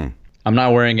deal? I'm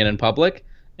not wearing it in public.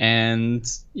 And,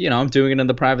 I'm doing it in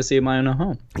the privacy of my own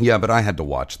home. Yeah, but I had to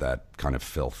watch that kind of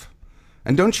filth.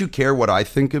 And don't you care what I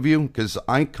think of you? Because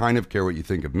I kind of care what you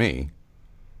think of me.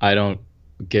 I don't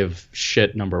give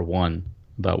shit, number 1,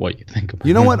 about what you think about me.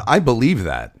 You know what? I believe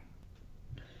that.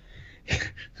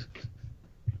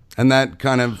 And that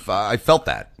kind of, I felt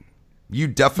that. You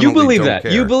definitely believe don't that.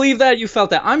 care. You believe that. You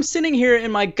felt that. I'm sitting here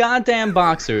in my goddamn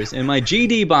boxers, in my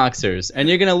GD boxers, and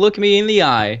you're going to look me in the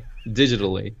eye,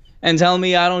 digitally, and tell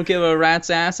me I don't give a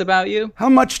rat's ass about you? How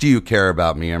much do you care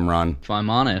about me, Imran? If I'm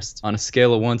honest, on a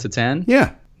scale of 1 to 10?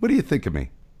 Yeah. What do you think of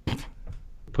me?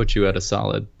 Put you at a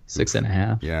solid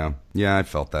 6.5. Yeah, I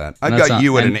felt that. I got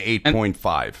you at an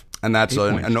 8.5. And that's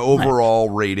an overall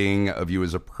rating of you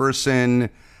as a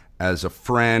person, as a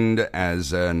friend,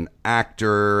 as an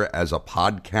actor, as a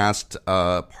podcast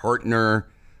partner.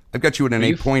 I've got you at an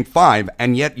 8.5,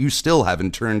 and yet you still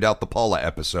haven't turned out the Paula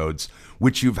episodes,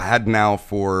 which you've had now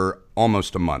for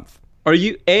almost a month. Are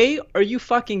you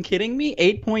fucking kidding me?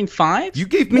 8.5? You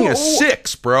gave me a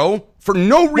 6, bro, for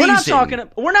no reason.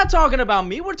 We're not talking about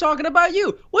me. We're talking about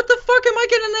you. What the fuck am I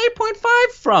getting an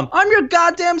 8.5 from? I'm your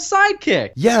goddamn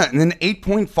sidekick. Yeah, and an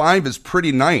 8.5 is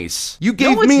pretty nice. You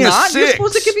gave no, it's me not. a 6. You're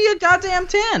supposed to give me a goddamn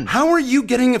 10. How are you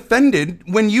getting offended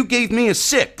when you gave me a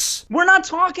 6? We're not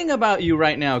talking about you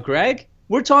right now, Greg.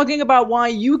 We're talking about why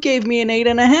you gave me an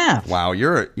 8.5. Wow,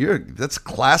 that's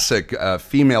classic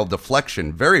female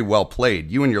deflection. Very well played.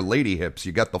 You and your lady hips,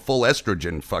 you got the full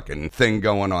estrogen fucking thing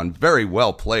going on. Very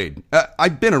well played.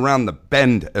 I've been around the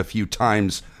bend a few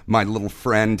times, my little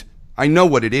friend. I know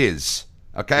what it is,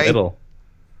 okay? Little.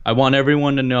 I want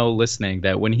everyone to know listening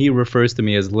that when he refers to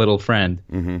me as little friend,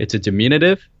 it's a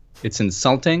diminutive, it's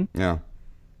insulting, and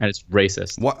it's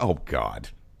racist. What? Oh, God.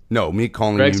 No, me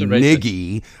calling Greg's you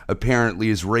niggy apparently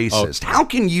is racist. How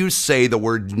can you say the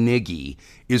word niggy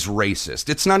is racist?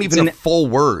 It's not even a full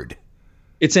word.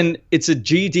 It's a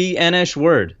GDN-ish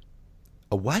word.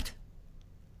 A what?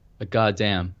 A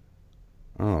goddamn.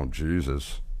 Oh,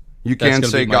 Jesus. You can't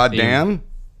say goddamn?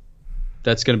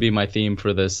 That's going to be my theme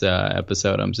for this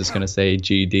episode. I'm just going to say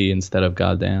GD instead of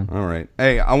goddamn. All right.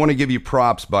 Hey, I want to give you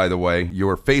props, by the way.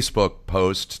 Your Facebook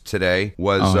post today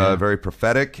was very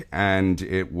prophetic, and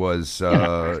it was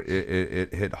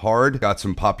it hit hard, got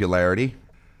some popularity.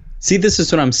 See, this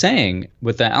is what I'm saying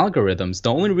with the algorithms.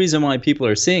 The only reason why people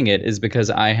are seeing it is because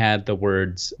I had the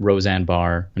words Roseanne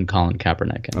Barr and Colin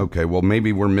Kaepernick in it. Okay, well,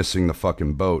 maybe we're missing the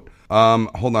fucking boat.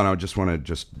 Hold on, I just want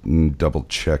to double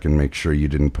check and make sure you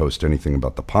didn't post anything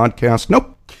about the podcast.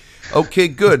 Nope. Okay,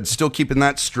 good. Still keeping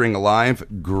that string alive.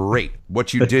 Great.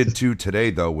 What you did too today,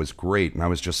 though, was great. And I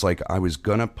was just like, I was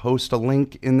going to post a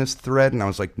link in this thread. And I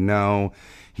was like, no,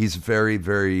 he's very,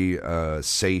 very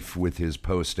safe with his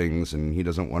postings. And he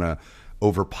doesn't want to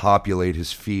overpopulate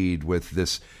his feed with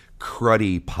this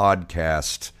cruddy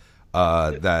podcast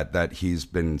that he's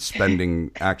been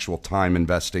spending actual time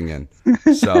investing in.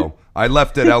 So I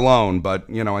left it alone. But,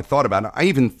 I thought about it. I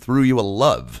even threw you a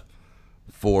love.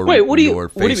 Wait, what do you were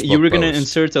going to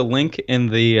insert a link in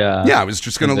the yeah, I was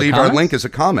just going to leave our link as a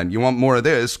comment. You want more of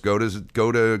this, go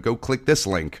click this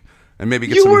link and maybe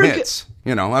get some hits.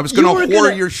 I was going to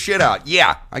whore your shit out.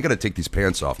 Yeah, I got to take these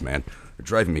pants off, man. They're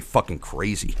driving me fucking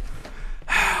crazy.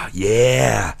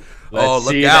 Yeah.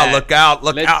 Look out.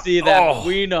 Let's see that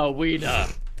wiener.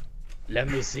 Let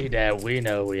me see that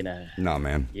wiener. No,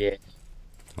 man. Yeah.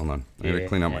 Hold on. I gotta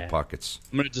clean out my pockets.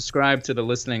 I'm going to describe to the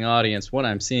listening audience what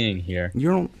I'm seeing here. You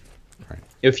don't... Right.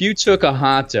 If you took a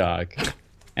hot dog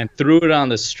and threw it on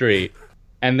the street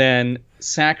and then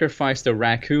sacrificed a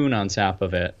raccoon on top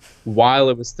of it while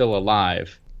it was still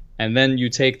alive, and then you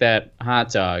take that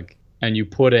hot dog and you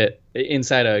put it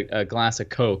inside a glass of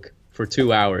Coke for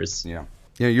 2 hours. Yeah,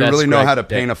 you really know how to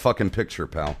paint a fucking picture,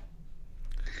 pal.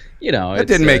 That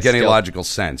didn't make any logical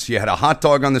sense. You had a hot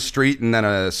dog on the street and then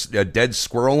a dead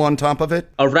squirrel on top of it?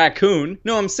 A raccoon?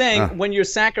 No, I'm saying when you're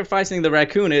sacrificing the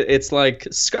raccoon, it's like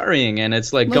scurrying and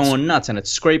it's like going nuts and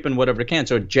it's scraping whatever it can.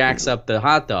 So it jacks up the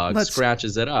hot dog,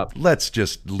 scratches it up. Let's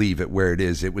just leave it where it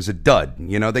is. It was a dud.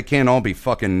 They can't all be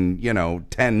fucking,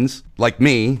 10s. Like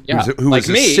me, who was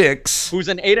a 6. Who's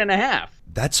an 8.5.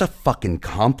 That's a fucking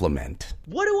compliment.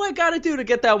 What do I got to do to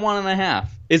get that 1.5?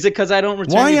 Is it because I don't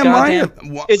return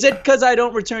Is it because I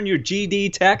don't return your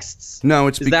GD texts? No,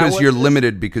 it's because you're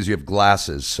limited because you have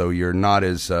glasses, so you're not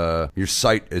as your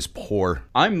sight is poor.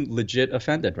 I'm legit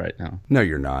offended right now. No,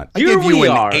 you're not. I gave you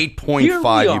an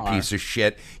 8.5, you piece of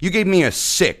shit. You gave me a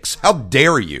 6. How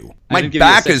dare you? My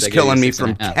back is killing me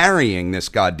from carrying this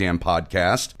goddamn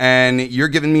podcast, and you're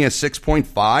giving me a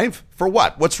 6.5? For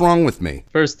what? What's wrong with me?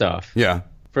 First off. Yeah.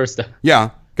 First off.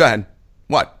 Yeah. Go ahead.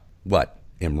 What?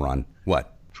 Imran?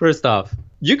 What? First off,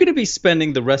 you're going to be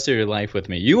spending the rest of your life with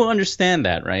me. You understand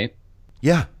that, right?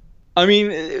 Yeah. I mean,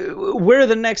 we're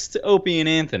the next Opie and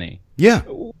Anthony. Yeah.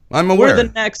 I'm aware. We're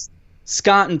the next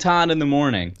Scott and Todd in the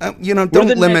morning.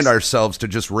 Don't limit ourselves to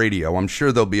just radio. I'm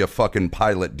sure there'll be a fucking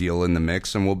pilot deal in the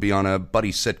mix, and we'll be on a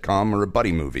buddy sitcom or a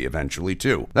buddy movie eventually,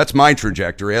 too. That's my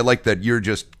trajectory. I like that you're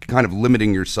just kind of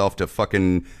limiting yourself to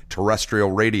fucking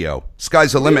terrestrial radio.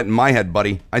 Sky's the limit in my head,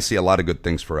 buddy. I see a lot of good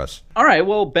things for us. All right,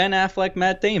 well, Ben Affleck,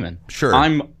 Matt Damon. Sure.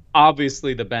 I'm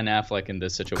obviously the Ben Affleck in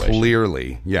this situation.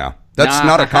 Clearly, yeah. That's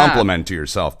not a compliment to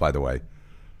yourself, by the way.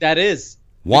 That is.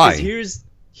 Why? Because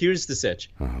here's the sitch.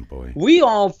 Oh, boy. We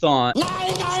all thought...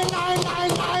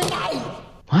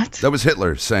 What? That was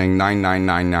Hitler saying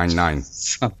 99999.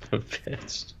 Son of a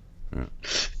bitch. Yeah.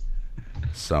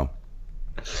 So,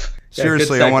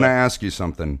 seriously, I want to ask you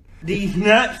something. These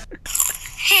nuts.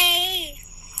 Hey,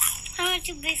 I want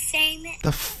to be famous.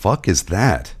 The fuck is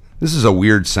that? This is a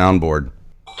weird soundboard.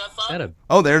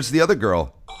 Oh, there's the other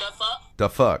girl. The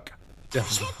fuck.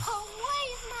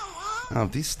 Oh,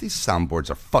 these soundboards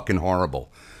are fucking horrible.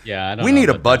 Yeah, I don't We know need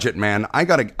a about budget, man. I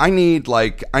need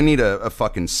a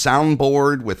fucking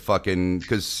soundboard with fucking,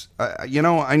 because,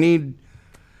 I need...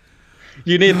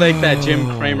 You need like that Jim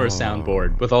Cramer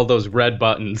soundboard with all those red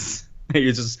buttons.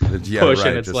 You just push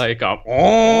and it's like a...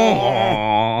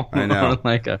 I know.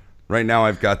 Like a... Right now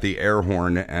I've got the air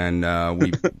horn, and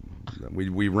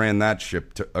we ran that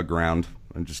ship aground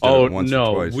and just did it once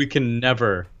or twice. We can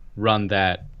never run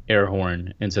that air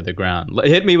horn into the ground.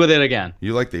 Hit me with it again.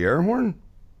 You like the air horn?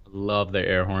 Love the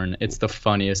air horn. It's the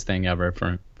funniest thing ever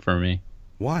for me.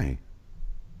 Why?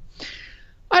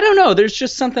 I don't know. There's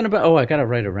just something about... Oh, I got to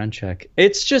write a rent check.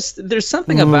 It's just... There's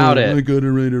something about it. I got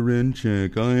to write a rent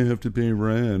check. I have to pay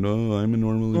rent. Oh, I'm a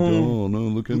normal adult. Oh,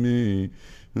 look at me.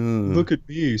 Look at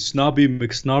me, Snobby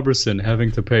McSnobberson,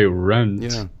 having to pay rent.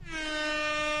 Yeah.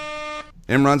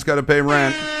 Imran's got to pay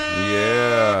rent.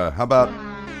 Yeah. How about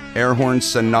air horn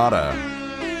sonata?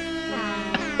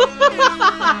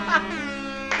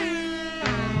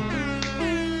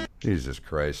 Jesus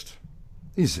Christ.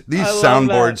 These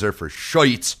soundboards are for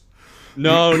shites.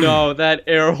 No, that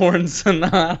air horn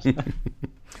sonata.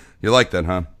 You like that,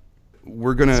 huh?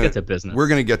 Let's get to business. We're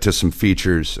gonna get to some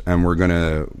features, and we're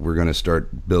gonna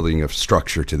start building a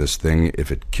structure to this thing.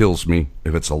 If it kills me,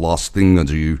 if it's a lost thing to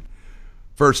do.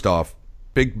 First off,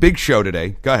 big show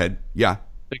today. Go ahead. Yeah.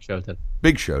 Big show today.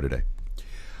 Big show today.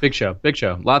 Big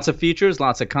show. Lots of features,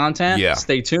 lots of content. Yeah.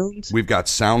 Stay tuned. We've got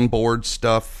soundboard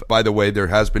stuff. By the way, there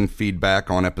has been feedback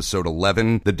on episode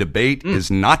 11. The debate is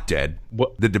not dead.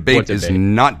 The debate is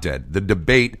not dead. The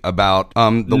debate about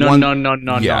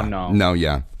No,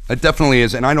 yeah. It definitely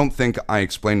is, and I don't think I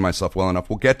explained myself well enough.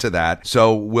 We'll get to that.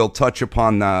 So we'll touch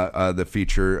upon the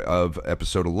feature of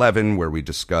episode 11 where we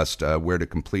discussed where to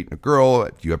complete a girl.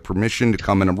 Do you have permission to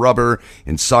come in a rubber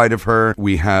inside of her?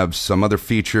 We have some other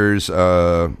features.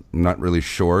 I'm not really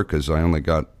sure because I only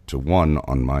got to one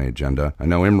on my agenda. I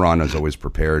know Imran has always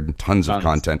prepared tons of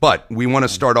content, but we want to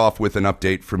start off with an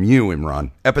update from you,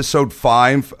 Imran. Episode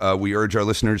 5, we urge our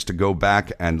listeners to go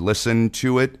back and listen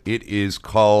to it. It is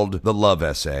called The Love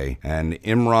Essay, and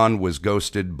Imran was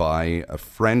ghosted by a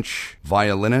French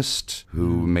violinist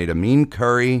who made a mean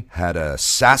curry, had a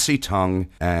sassy tongue,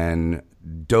 and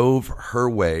dove her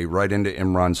way right into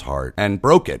Imran's heart and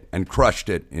broke it and crushed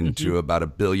it into about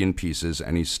 1 billion pieces,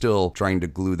 and he's still trying to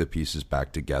glue the pieces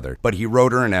back together. But he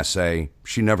wrote her an essay.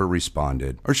 She never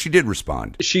responded. Or she did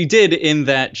respond. She did, in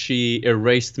that she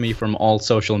erased me from all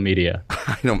social media.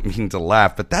 I don't mean to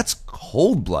laugh, but that's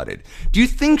cold-blooded. Do you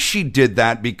think she did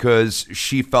that because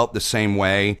she felt the same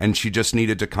way and she just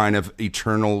needed to kind of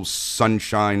eternal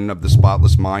sunshine of the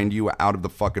spotless mind you out of the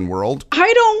fucking world?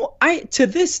 To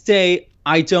this day,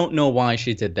 I don't know why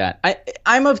she did that.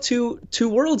 I'm of two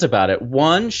worlds about it.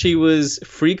 One, she was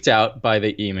freaked out by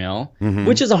the email,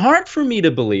 which is hard for me to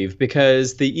believe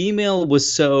because the email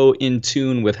was so in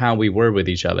tune with how we were with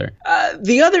each other.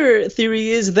 The other theory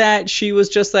is that she was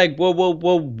just like,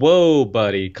 whoa,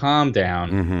 buddy, calm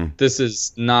down. This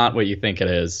is not what you think it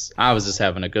is. I was just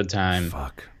having a good time.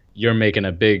 Fuck. You're making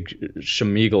a big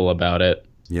shemeagle about it.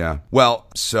 Yeah. Well,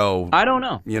 so I don't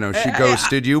know. She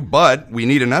ghosted you, but we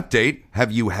need an update.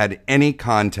 Have you had any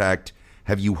contact?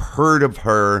 Have you heard of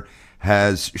her?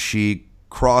 Has she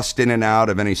crossed in and out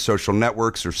of any social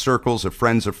networks or circles of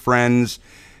friends?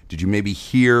 Did you maybe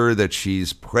hear that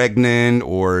she's pregnant,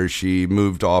 or she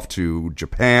moved off to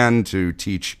Japan to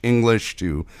teach English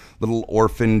to little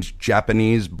orphaned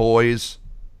Japanese boys?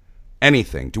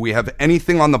 Anything? Do we have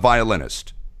anything on the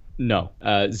violinist? No.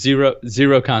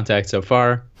 Zero contact so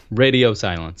far. Radio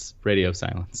silence.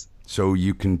 So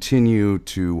you continue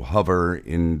to hover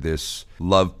in this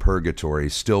love purgatory,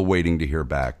 still waiting to hear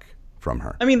back from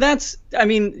her. I mean,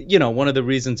 one of the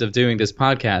reasons of doing this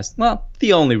podcast, well,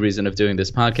 the only reason of doing this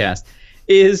podcast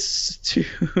is to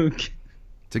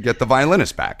get the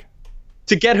violinist back.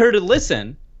 To get her to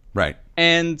listen. Right.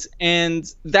 And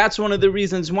that's one of the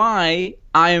reasons why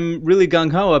I'm really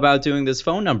gung-ho about doing this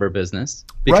phone number business.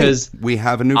 Because we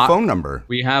have a new phone number.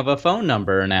 We have a phone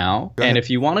number now. And if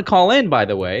you want to call in, by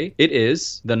the way,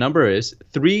 the number is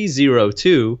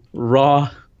 302 raw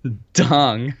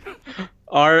dong,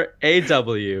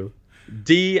 RAW,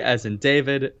 D as in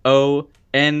David, O,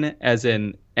 N as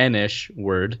in Enish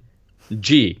word,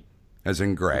 G. As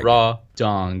in Greg. Raw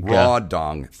dong. Raw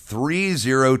dong.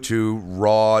 302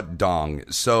 raw dong.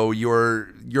 So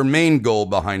your main goal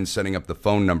behind setting up the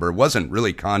phone number wasn't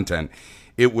really content.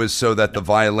 It was so that the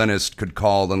violinist could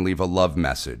call and leave a love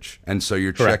message. And so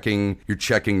you're checking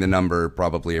the number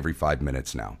probably every 5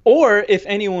 minutes now. Or if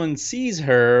anyone sees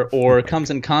her or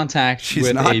comes in contact She's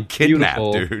with not a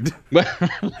kidnapped, dude.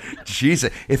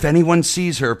 Jesus. If anyone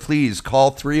sees her, please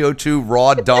call 302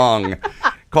 raw dong.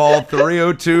 Call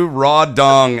 302 raw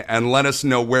dong and let us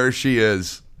know where she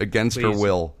is against her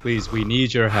will. Please, we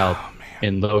need your help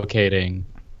in locating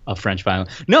a French violin.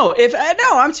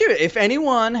 I'm serious. If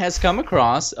anyone has come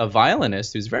across a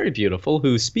violinist who's very beautiful,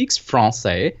 who speaks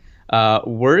Francais,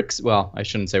 works, well, I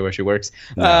shouldn't say where she works,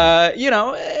 give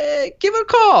her a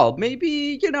call.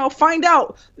 Maybe, find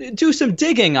out, do some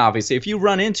digging, obviously. If you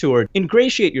run into her,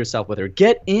 ingratiate yourself with her.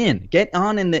 Get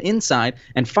on in the inside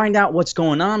and find out what's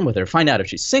going on with her. Find out if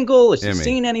she's single, if she's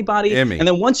seen anybody. And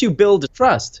then once you build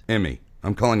trust. Emmy.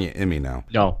 I'm calling you Emmy now.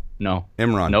 No.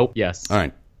 Imran. Nope. Yes. All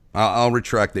right. I'll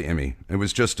retract the Emmy. It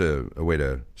was just a way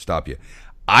to stop you.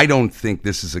 I don't think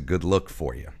this is a good look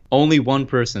for you. Only one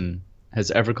person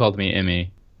has ever called me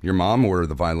Emmy. Your mom or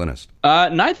the violinist?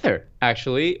 Neither,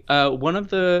 actually.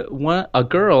 A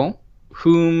girl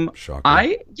whom Shocker.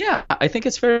 I think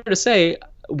it's fair to say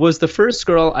was the first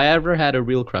girl I ever had a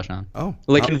real crush on. Oh.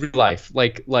 In real life,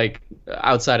 like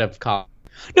outside of college.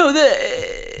 No,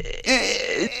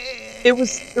 it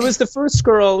was the first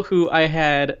girl who I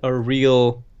had a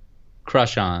real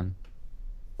crush on.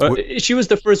 She was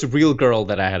the first real girl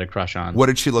that I had a crush on. What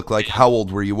did she look like? How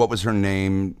old were you? What was her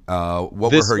name? What were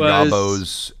her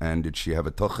yabos? And did she have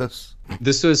a tuchus?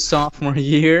 This was sophomore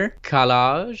year,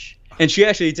 college. And she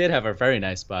actually did have a very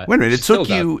nice butt. Wait a minute, She still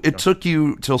does. it took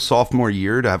you till sophomore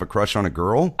year to have a crush on a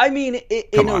girl? I mean,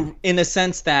 Come on. in a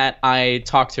sense that I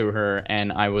talked to her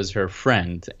and I was her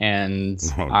friend, and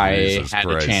I Jesus had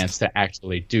Christ. a chance to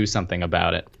actually do something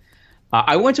about it.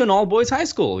 I went to an all-boys high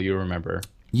school, you remember.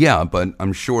 Yeah, but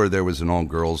I'm sure there was an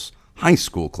all-girls high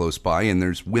school close by, and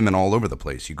there's women all over the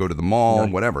place. You go to the mall,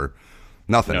 whatever.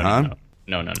 Nothing, huh?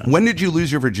 No. When did you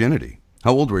lose your virginity?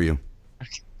 How old were you?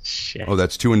 Shit. Oh,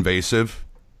 that's too invasive?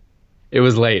 It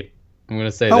was late. I'm going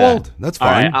to say How that. old? That's All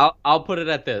fine. right, I'll put it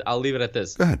at this. I'll leave it at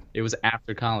this. Go ahead. It was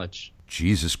after college.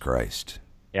 Jesus Christ.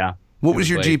 Yeah. What It was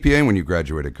your late. GPA when you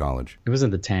graduated college? It was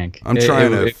in the tank. I'm trying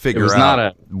to figure was out not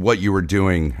a, what you were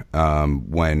doing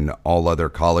when all other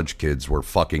college kids were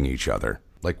fucking each other.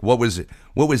 Like, what was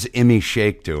Emmy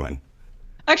Shake doing?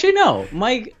 Actually, no.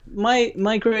 My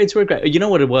grades were great. You know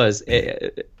what it was?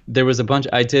 There was a bunch.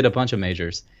 I did a bunch of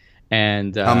majors,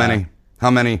 and How many?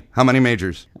 How many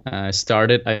majors? I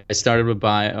started with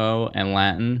bio and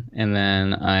Latin, and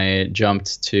then I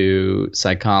jumped to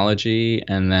psychology,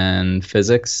 and then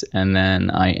physics, and then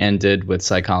I ended with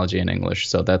psychology and English.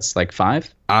 So that's like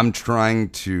 5. I'm trying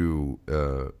to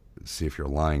see if you're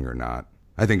lying or not.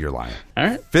 I think you're lying. All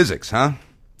right. Physics, huh?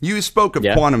 You spoke of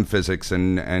Yeah. quantum physics,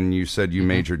 and you said you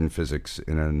majored in physics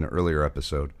in an earlier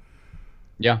episode.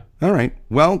 Yeah. All right.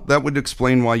 Well, that would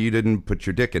explain why you didn't put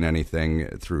your dick in anything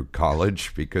through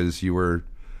college, because you were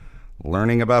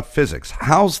learning about physics.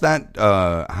 How's that?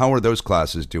 How are those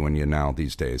classes doing you now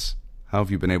these days? How have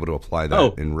you been able to apply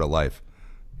that in real life?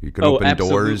 You can open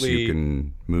doors. absolutely. You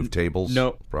can move tables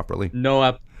properly.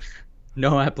 No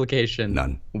application.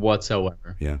 None.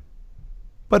 Whatsoever. Yeah.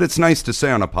 But it's nice to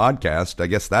say on a podcast. I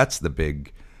guess that's the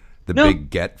big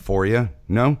get for you.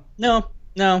 No?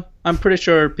 No. I'm pretty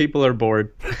sure people are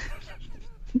bored.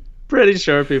 Pretty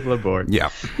sure people are bored. Yeah.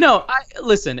 No,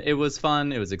 listen, it was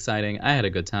fun. It was exciting. I had a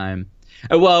good time.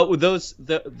 Well,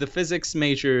 the physics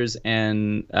majors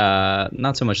and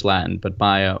not so much Latin, but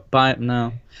bio.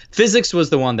 No, physics was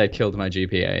the one that killed my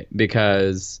GPA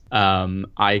because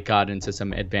I got into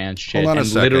some advanced shit. Hold on a and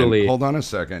second. Literally, Hold on a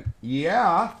second.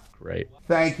 Yeah. Great.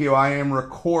 Thank you. I am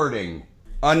recording.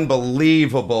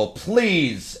 Unbelievable.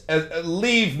 Please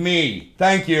leave me.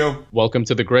 Thank you. Welcome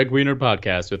to the Greg Wiener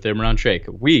podcast with Imran Sheikh.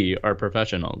 We are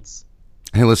professionals.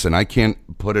 Hey, listen, I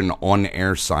can't put an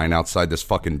on-air sign outside this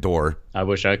fucking door. I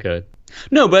wish I could.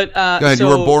 No, but Go ahead. so,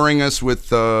 You were boring us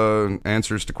with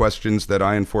answers to questions that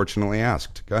I unfortunately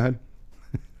asked. Go ahead.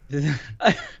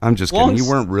 I'm just kidding. You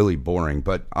weren't really boring,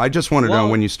 but I just want to know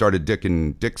when you started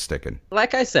dick sticking.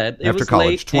 Like I said, it After was college,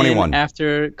 late 21.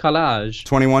 after college.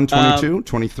 21, 22,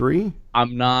 23?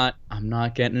 I'm not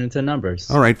getting into numbers.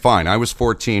 All right, fine. I was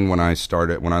 14 when I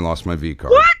lost my V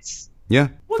card. What? Yeah,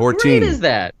 What 14. grade is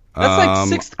that? That's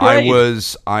like 6th grade.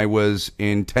 I was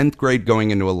in 10th grade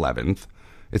going into 11th.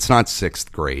 It's not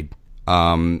 6th grade.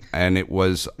 And I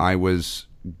was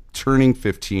turning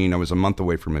 15. I was a month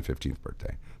away from my 15th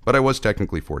birthday. But I was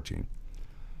technically 14.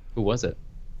 Who was it?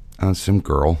 Some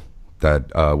girl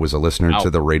that was a listener to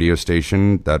the radio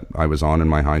station that I was on in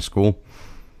my high school.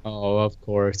 Oh, of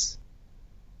course.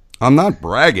 I'm not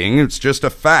bragging. It's just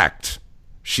a fact.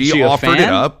 She a offered it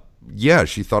fan? up. Yeah,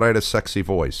 she thought I had a sexy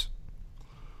voice.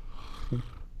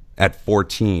 At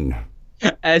 14.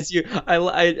 I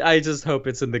just hope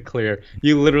it's in the clear.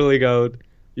 You literally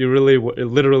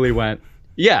literally went,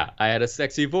 yeah, I had a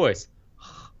sexy voice.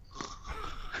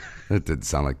 It didn't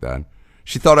sound like that.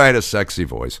 She thought I had a sexy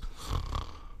voice.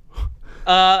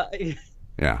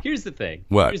 Yeah. Here's the thing.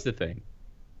 What? Here's the thing.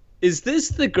 Is this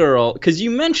the girl? Because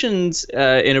you mentioned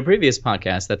in a previous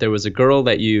podcast that there was a girl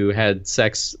that you had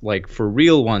sex like for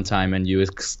real one time, and you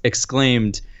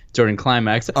exclaimed during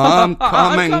climax, I'm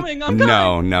coming. I'm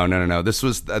coming. No. This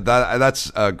was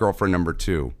that's girlfriend number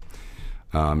 2.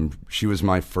 She was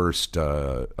my first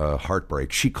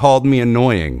heartbreak. She called me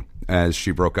annoying as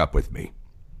she broke up with me.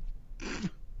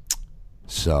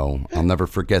 So I'll never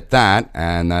forget that,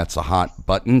 and that's a hot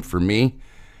button for me.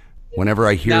 Whenever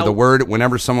I hear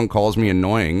whenever someone calls me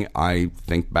annoying, I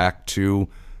think back to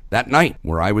that night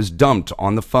where I was dumped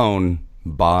on the phone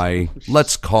by,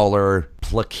 let's call her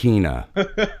Plakina.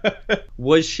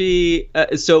 Was she?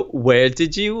 So where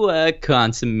did you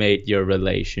consummate your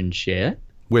relationship?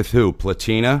 With who?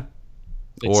 Platina?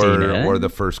 Platina? Or the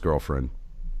first girlfriend?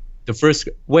 The first.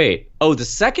 Wait. Oh, the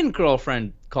second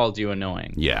girlfriend called you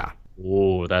annoying. Yeah.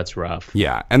 Oh, that's rough.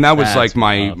 Yeah, and that was That's like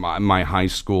my high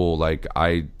school. Like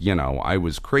I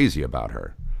was crazy about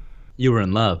her. You were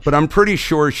in love. But I'm pretty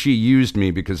sure she used me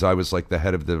because I was like the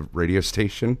head of the radio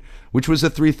station, which was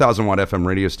a 3,000 watt FM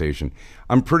radio station.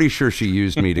 I'm pretty sure she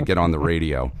used me to get on the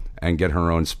radio and get her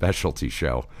own specialty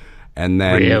show. And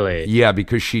then, Really? Yeah,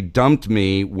 because she dumped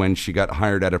me when she got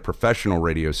hired at a professional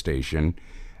radio station,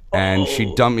 and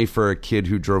she dumped me for a kid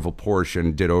who drove a Porsche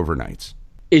and did overnights.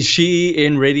 Is she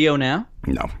in radio now?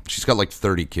 No, she's got like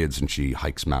 30 kids and she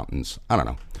hikes mountains. I don't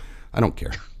know. I don't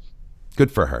care.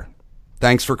 Good for her.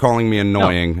 Thanks for calling me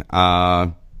annoying.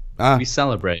 We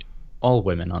celebrate all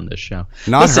women on this show.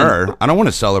 Not Listen, her. I don't want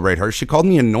to celebrate her. She called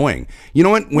me annoying. You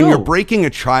know what? When No. you're breaking a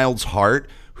child's heart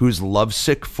who's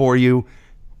lovesick for you,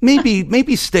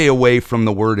 maybe stay away from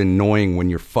the word annoying when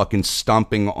you're fucking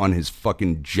stomping on his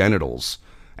fucking genitals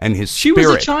and his She spirit.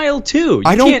 was a child too. You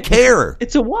I don't can't- care.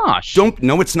 It's a wash.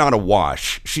 No, it's not a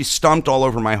wash. She stomped all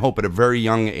over my hope at a very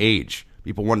young age.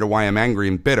 People wonder why I'm angry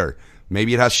and bitter.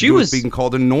 Maybe it has to do with being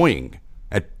called annoying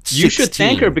at 16. You should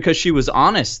thank her because she was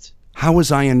honest. How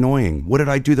was I annoying? What did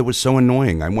I do that was so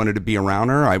annoying? I wanted to be around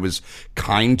her. I was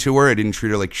kind to her. I didn't treat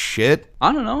her like shit.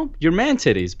 I don't know. Your man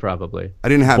titties, probably. I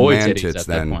didn't have Boy man titties tits at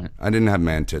that then. point. I didn't have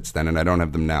man tits then, and I don't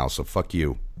have them now. So fuck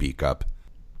you, beak up,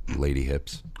 lady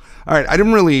hips. All right, I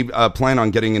didn't really plan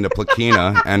on getting into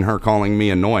Plakina and her calling me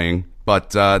annoying,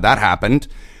 but that happened.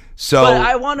 So But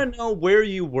I want to know where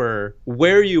you were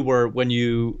when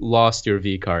you lost your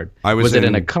V card. I was it in-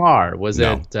 in a car? Was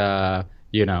No. it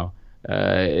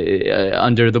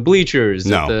under the bleachers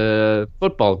No. at the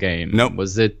football game? Nope.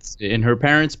 Was it in her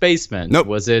parents' basement? Nope.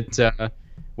 Was it?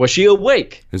 Was she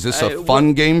awake? is this a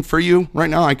fun game for you right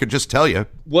now? I could just tell you.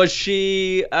 Was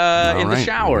she in the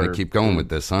shower? I'm gonna keep going with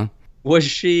this, huh? Was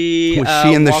she? Was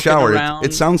she in the walking shower? around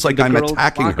It sounds like the I'm girls'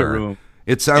 attacking locker her. room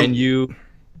It sounds and you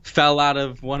fell out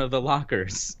of one of the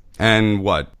lockers. and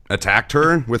what? Attacked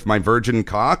her with my virgin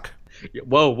cock?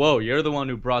 Whoa! You're the one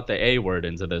who brought the A word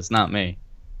into this, not me.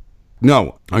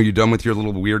 No. Are you done with your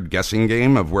little weird guessing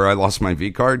game of where I lost my V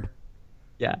card?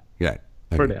 Yeah. Yeah.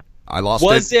 For now. I lost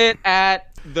Was it at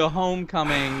the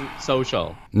homecoming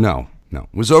social? No. It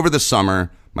was over the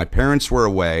summer. My parents were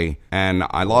away, and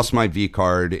I lost my V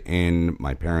card in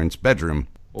my parents' bedroom,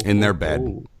 in their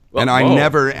bed. And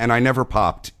I never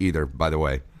popped either, by the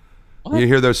way. What? You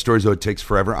hear those stories, it takes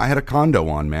forever. I had a condo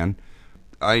on, man.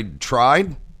 I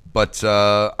tried, but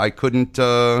I couldn't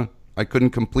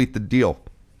complete the deal.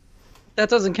 That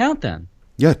doesn't count then.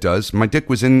 Yeah, it does. My dick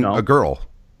was in No. a girl.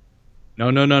 No.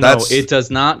 That's- It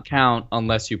does not count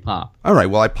unless you pop. All right,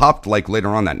 well, I popped like later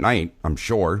on that night, I'm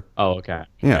sure. Oh, okay.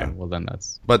 Yeah. Okay, well, then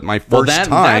that's... But my first Well, that's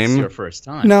time... your first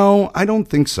time. No, I don't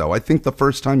think so. I think the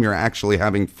first time you're actually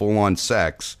having full-on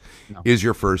sex is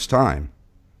your first time.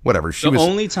 Whatever. She The was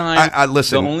only time-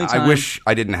 listen, the only I time- wish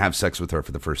I didn't have sex with her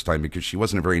for the first time because she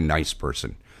wasn't a very nice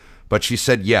person. But she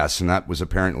said yes, and that was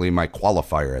apparently my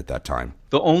qualifier at that time.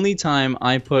 The only time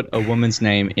I put a woman's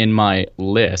name in my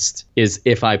list is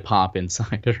if I pop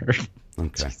inside of her.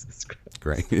 Okay.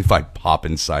 Great. If I pop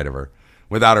inside of her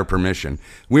without her permission.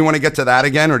 We want to get to that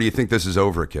again, or do you think this is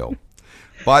overkill?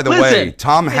 By the way, Listen,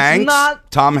 Tom it's Hanks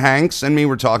not- Tom Hanks and me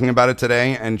were talking about it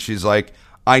today, and she's like,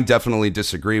 I definitely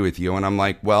disagree with you. And I'm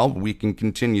like, well, we can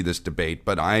continue this debate,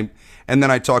 and then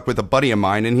I talked with a buddy of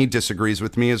mine, and he disagrees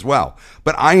with me as well.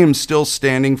 But I am still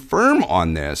standing firm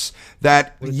on this,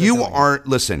 that you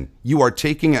are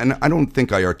taking, and I don't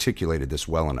think I articulated this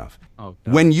well enough. Oh,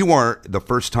 God. When you are the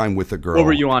first time with a girl. What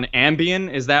were you on,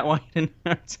 Ambien? Is that why you didn't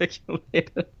articulate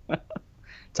it?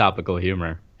 Topical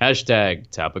humor.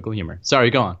 Hashtag topical humor. Sorry,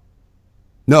 go on.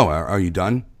 No, are you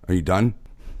done? Are you done?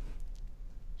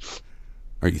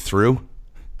 Are you through?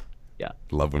 Yeah.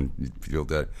 Love when you feel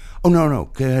that. Oh,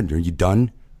 no. Go ahead. Are you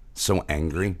done? So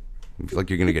angry. I feel like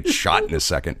you're going to get shot in a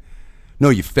second. No,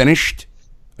 you finished?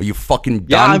 Are you fucking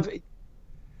done?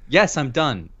 Yes, I'm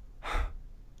done.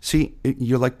 See,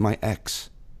 you're like my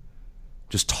ex.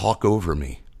 Just talk over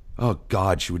me. Oh,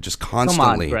 God, she would just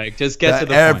constantly. Come on, Greg, just get to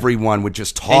the point. Everyone would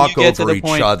just talk Can you get to over the each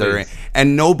point, other, please?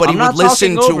 and nobody I'm would not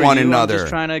listen talking to over one you. another. I'm just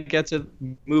trying to get to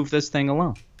move this thing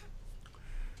along.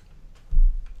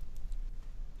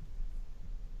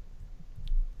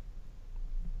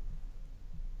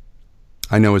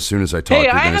 I know as soon as I talk, Hey,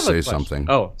 you're I going to have a say question. something.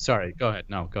 Oh, sorry. Go ahead.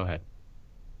 No, go ahead.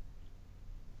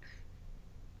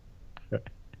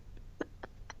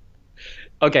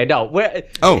 Okay, no.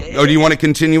 Oh, do you want to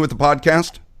continue with the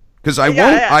podcast? Because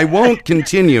I won't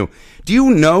continue. Do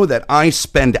you know that I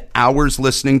spend hours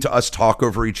listening to us talk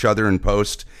over each other in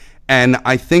post? And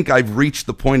I think I've reached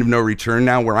the point of no return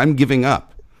now where I'm giving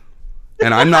up.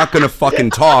 And I'm not going to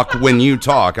fucking talk when you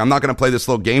talk. I'm not going to play this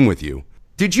little game with you.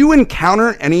 Did you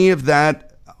encounter any of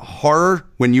that horror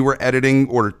when you were editing,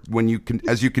 or when you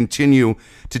as you continue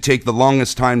to take the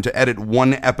longest time to edit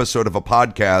one episode of a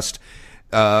podcast?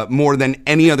 More than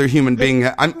any other human being.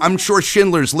 I'm sure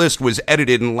Schindler's List was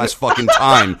edited in less fucking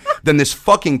time than this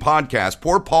fucking podcast.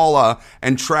 Poor Paula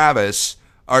and Travis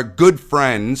are good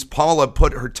friends. Paula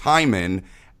put her time in,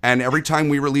 and every time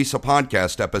we release a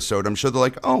podcast episode, I'm sure they're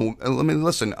like, oh, let me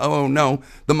listen. Oh, no,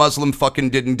 the Muslim fucking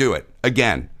didn't do it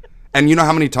again. And you know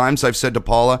how many times I've said to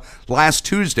Paula, last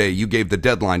Tuesday you gave the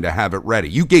deadline to have it ready.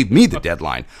 You gave me the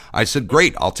deadline. I said,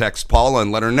 great, I'll text Paula and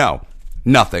let her know.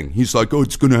 Nothing. He's like, oh,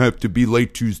 it's going to have to be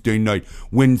late Tuesday night,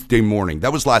 Wednesday morning.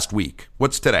 That was last week.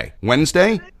 What's today?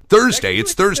 Wednesday? Thursday.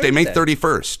 It's Thursday, May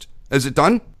 31st. Is it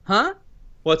done? Huh?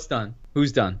 What's done?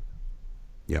 Who's done?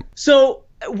 Yep. So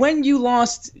when you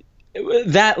lost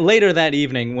that later that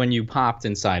evening, when you popped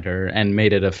inside her and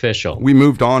made it official, We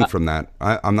moved on from that.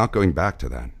 I'm not going back to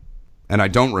that. And I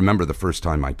don't remember the first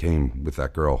time I came with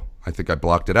that girl. I think I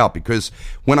blocked it out because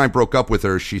when I broke up with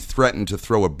her, she threatened to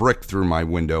throw a brick through my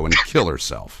window and kill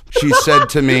herself. She said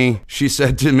to me,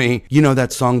 you know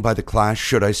that song by The Clash,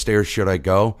 Should I Stay or Should I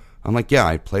Go? I'm like, yeah,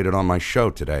 I played it on my show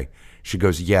today. She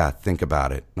goes, yeah, think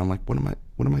about it. And I'm like, what am I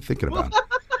thinking about?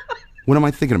 What am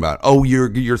I thinking about? Oh,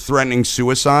 you're threatening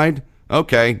suicide?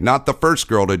 Okay, not the first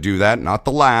girl to do that, not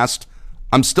the last.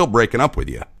 I'm still breaking up with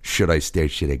you. Should I stay?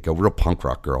 Should I go? Real punk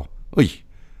rock girl. Oy,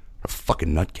 a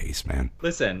fucking nutcase, man.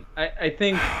 Listen, I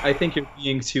think you're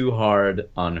being too hard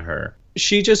on her.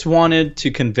 She just wanted to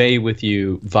convey with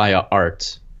you via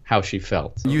art how she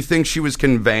felt. You think she was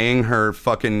conveying her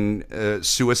fucking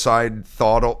suicidal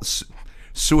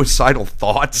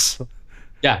thoughts?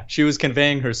 Yeah, she was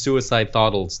conveying her suicide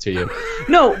thoughts to you.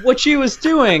 No, what she was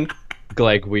doing,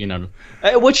 Gleg Wiener,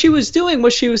 what she was doing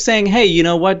was she was saying, hey, you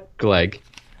know what, Gleg?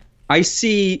 I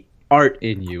see art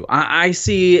in you. I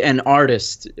see an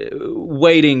artist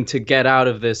waiting to get out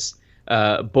of this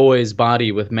boy's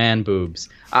body with man boobs.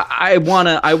 I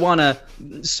wanna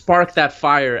spark that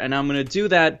fire, and I'm gonna do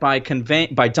that by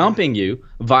dumping you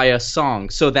via song,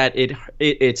 so that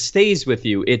it stays with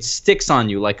you. It sticks on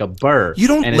you like a burr. You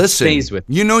don't and listen. It stays with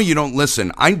you. You know you don't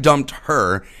listen. I dumped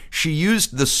her. She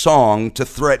used the song to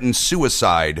threaten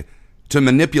suicide, to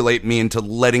manipulate me into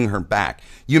letting her back.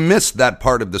 You missed that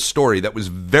part of the story that was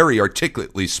very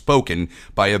articulately spoken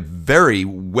by a very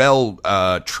well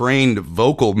trained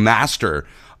vocal master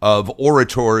of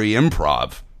oratory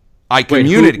improv. I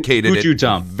communicated who'd you it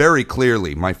dump? very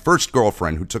clearly. My first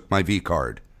girlfriend who took my V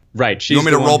card. Right. You want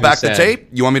me to roll back the tape?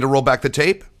 You want me to roll back the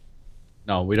tape?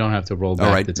 No, we don't have to roll All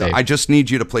back right. the tape. I just need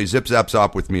you to play Zip Zap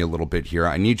Zop with me a little bit here.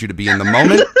 I need you to be in the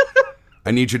moment.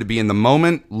 I need you to be in the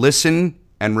moment, listen,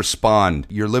 and respond.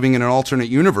 You're living in an alternate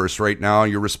universe right now.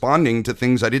 You're responding to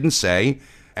things I didn't say,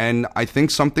 and I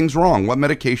think something's wrong. What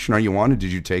medication are you on?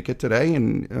 Did you take it today?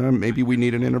 And maybe we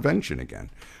need an intervention again.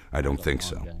 I don't think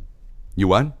so. Day. You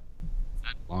what?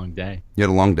 Long day. You had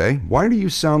a long day? Why do you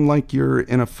sound like you're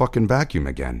in a fucking vacuum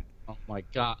again? Oh my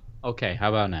god. Okay, how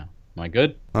about now? Am I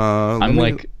good?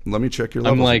 Let me check your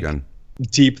levels again.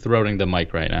 Deep throating the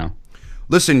mic right now.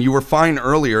 Listen, you were fine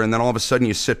earlier, and then all of a sudden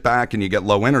you sit back and you get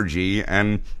low energy,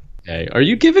 and... Hey, are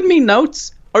you giving me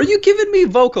notes? Are you giving me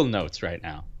vocal notes right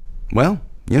now? Well,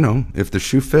 you know, if the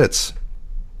shoe fits.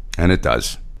 And it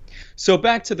does. So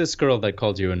back to this girl that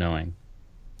called you annoying.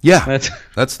 Yeah,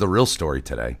 that's the real story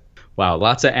today. Wow,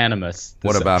 lots of animus.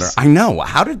 What about her? I know.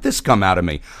 How did this come out of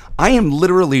me? I am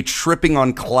literally tripping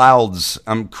on clouds.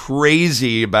 I'm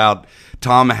crazy about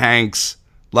Tom Hanks.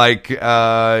 Like,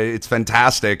 it's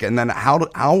fantastic. And then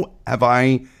how have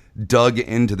I dug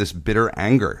into this bitter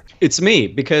anger? It's me,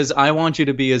 because I want you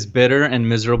to be as bitter and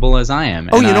miserable as I am.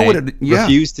 Oh, and you know I what?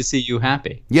 refuse to see you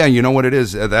happy. Yeah, you know what it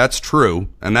is? That's true,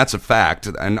 and that's a fact,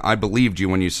 and I believed you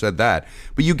when you said that.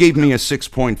 But you gave me a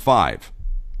 6.5.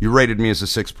 You rated me as a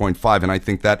 6.5, and I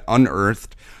think that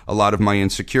unearthed a lot of my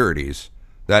insecurities.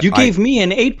 That you gave me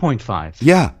an 8.5.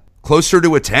 Yeah. Closer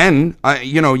to a 10.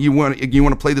 You want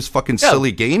to play this fucking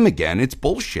silly game again? It's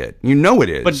bullshit. You know it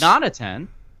is. But not a 10.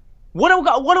 What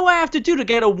do I have to do to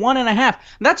get a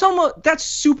 1.5? That's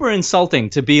super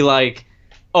insulting to be like,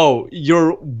 oh,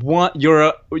 you're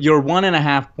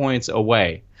 1.5 points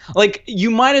away. Like,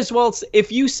 you might as well,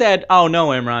 if you said, oh no,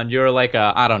 Imran, you're like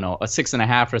a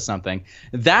 6.5 or something,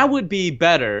 that would be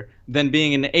better than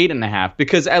being an 8.5,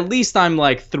 because at least I'm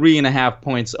like 3.5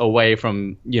 points away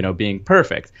from, being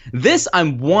perfect. This,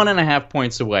 I'm 1.5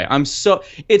 points away.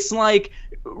 It's like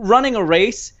running a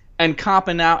race and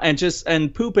copping out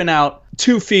and pooping out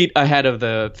 2 feet ahead of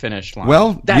the finish line.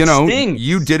 Well, that stings.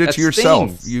 You did it that to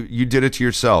yourself. Stings. You did it to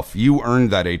yourself. You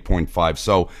earned that 8.5.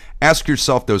 So ask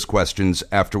yourself those questions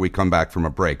after we come back from a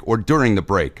break or during the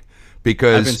break,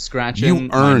 because I've been scratching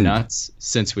my nuts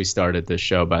since we started this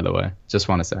show, by the way. Just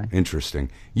want to say.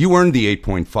 Interesting. You earned the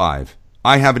 8.5.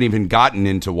 I haven't even gotten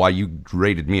into why you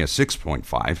rated me a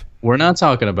 6.5. We're not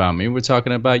talking about me. We're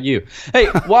talking about you. Hey,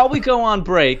 while we go on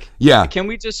break, Yeah. can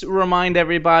we just remind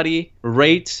everybody,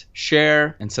 rate,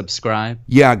 share, and subscribe?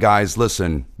 Yeah, guys,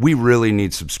 listen, we really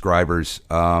need subscribers.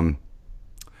 My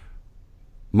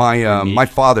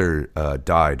father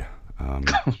died.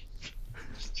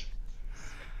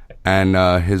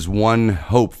 And his one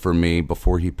hope for me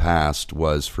before he passed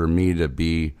was for me to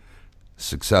be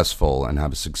successful and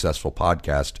have a successful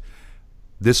podcast.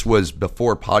 This was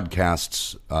before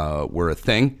podcasts were a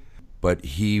thing, but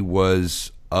he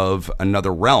was of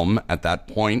another realm at that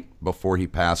point before he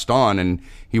passed on, and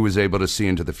he was able to see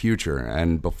into the future.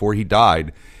 And before he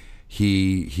died,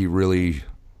 he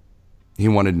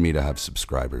wanted me to have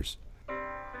subscribers.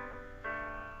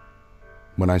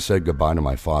 When I said goodbye to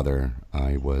my father,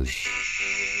 I was...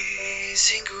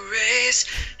 Amazing grace,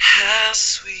 how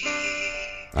sweet.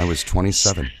 I was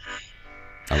 27.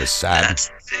 I was sad.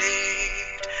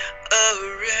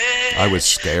 I was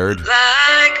scared.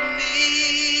 Like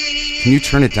me. Can you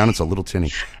turn it down? It's a little tinny.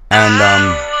 And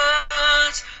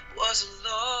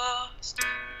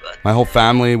my whole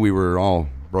family, we were all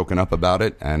broken up about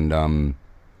it, and it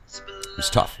was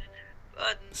tough.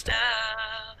 It's tough.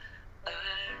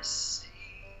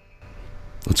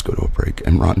 Let's go to a break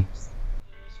and run.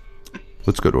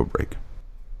 Let's go to a break.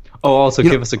 Oh, also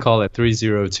give us a call at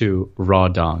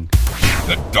 302-RAW-DONG.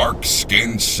 The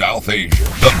dark-skinned South Asian,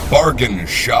 the bargain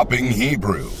shopping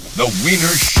Hebrew, the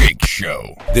Wiener Shake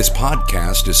Show. This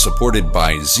podcast is supported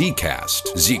by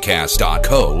Zcast.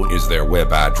 Zcast.co is their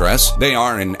web address. They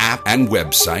are an app and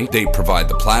website. They provide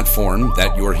the platform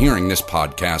that you're hearing this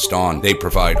podcast on. They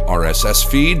provide RSS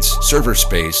feeds, server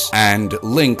space, and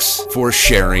links for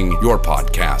sharing your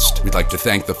podcast. We'd like to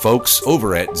thank the folks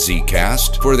over at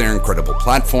Zcast for their incredible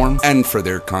platform and for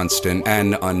their constant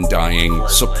and undying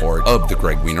support of the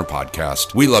Greg Wiener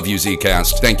podcast. We love you,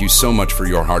 Zcast. Thank you so much for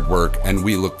your hard work, and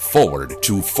we look forward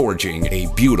to forging a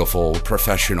beautiful,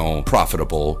 professional,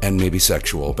 profitable, and maybe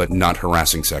sexual, but not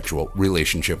harassing sexual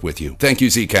relationship with you. Thank you,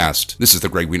 Zcast. This is the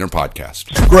Greg Wiener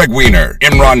podcast. Greg Wiener,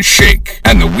 Imran Sheikh,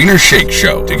 and the Wiener Shake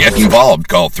Show. To get involved,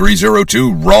 call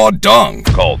 302-RAW-DONG.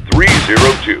 Call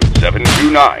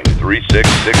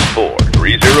 302-729-3664.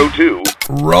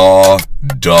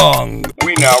 302-RAW-DONG.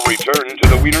 We now return to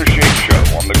the Wiener Shake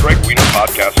Show on the Greg Wiener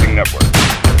Podcasting Network.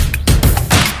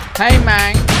 Hey,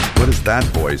 man. What is that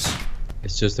voice?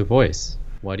 It's just a voice.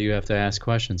 Why do you have to ask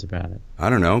questions about it? I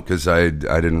don't know, because I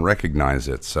didn't recognize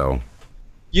it, so...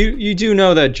 You do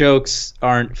know that jokes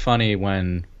aren't funny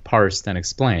when parsed and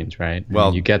explained, right?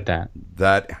 Well, you get that.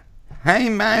 That, hey,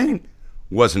 man,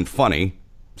 wasn't funny,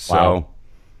 so... Wow.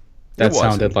 That it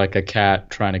wasn't. sounded like a cat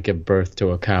trying to give birth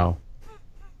to a cow.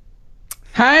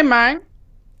 Hi, man.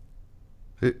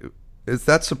 Is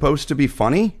that supposed to be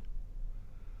funny?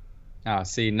 Oh,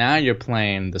 see, now you're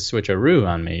playing the switcheroo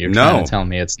on me. You're trying to tell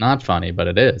me it's not funny, but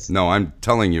it is. No, I'm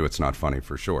telling you it's not funny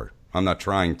for sure. I'm not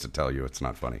trying to tell you it's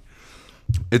not funny.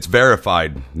 It's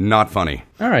verified, not funny.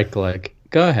 All right, Gleg.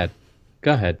 Go ahead.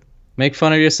 Go ahead. Make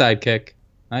fun of your sidekick.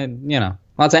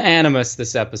 Lots of animus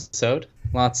this episode.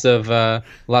 Lots of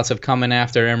coming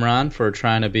after Imran for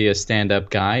trying to be a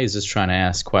stand-up guy. He's just trying to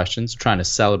ask questions, trying to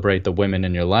celebrate the women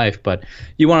in your life. But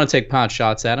you want to take pot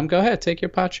shots at him? Go ahead, take your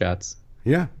pot shots.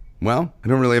 Yeah. Well, I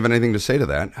don't really have anything to say to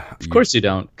that. Of course you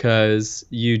don't, because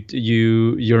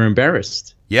you're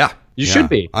embarrassed. Yeah. You should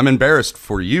be. I'm embarrassed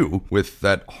for you with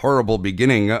that horrible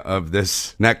beginning of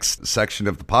this next section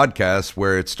of the podcast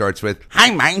where it starts with,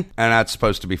 hi, man, and that's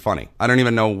supposed to be funny. I don't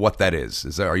even know what that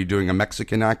is. Are you doing a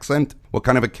Mexican accent? What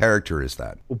kind of a character is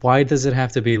that? Why does it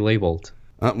have to be labeled?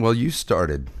 Well, you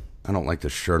started. I don't like the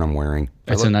shirt I'm wearing.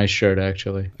 It's a nice shirt,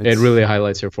 actually. It really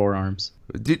highlights your forearms.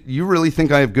 You really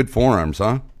think I have good forearms,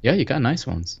 huh? Yeah, you got nice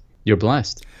ones. You're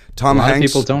blessed. Tom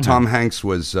Hanks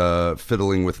was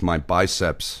fiddling with my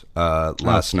biceps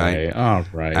last night. All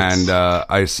right. And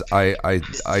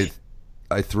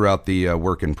I threw out the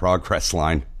work in progress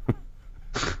line.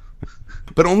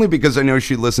 But only because I know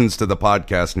she listens to the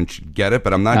podcast and she'd get it,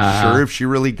 but I'm not sure if she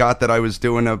really got that I was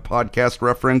doing a podcast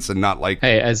reference and not like...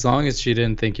 Hey, as long as she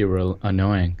didn't think you were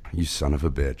annoying. You son of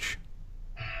a bitch.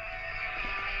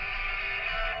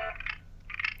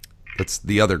 That's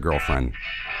the other girlfriend.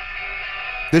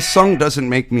 This song doesn't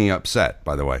make me upset,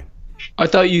 by the way. I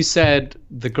thought you said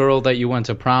the girl that you went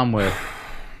to prom with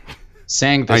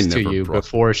sang this to you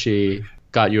before she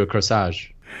got you a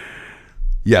corsage.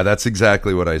 Yeah, that's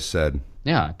exactly what I said.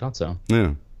 Yeah, I thought so.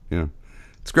 Yeah.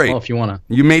 It's great. Well, if you want to.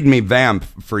 You made me vamp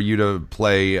for you to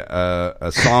play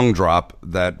a song drop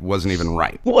that wasn't even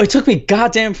right. Well, it took me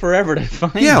goddamn forever to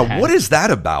find that. What is that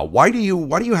about? Why do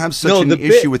you have such an the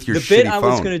issue with your the bit shitty I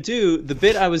phone? the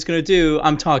bit I was gonna do.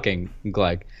 I'm talking,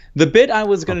 Gleg. The bit I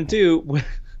was gonna do.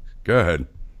 Go ahead.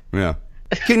 Yeah.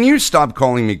 Can you stop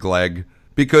calling me Gleg?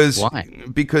 Because Why?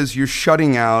 Because you're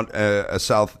shutting out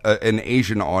an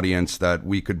Asian audience that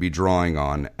we could be drawing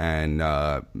on, and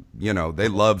they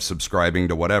love subscribing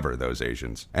to whatever, those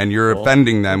Asians, and you're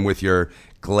offending them with your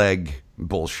Gleg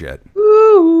bullshit.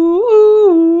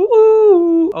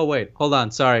 Oh wait, hold on.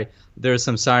 Sorry, there's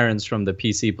some sirens from the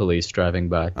PC police driving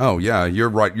by. Oh yeah, you're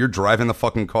right. You're driving the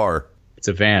fucking car. It's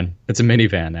a van. It's a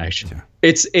minivan, actually. Yeah.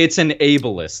 It's an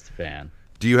ableist van.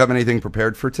 Do you have anything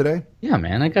prepared for today? Yeah,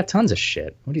 man, I got tons of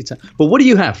shit. What do you But what do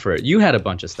you have for it? You had a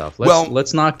bunch of stuff.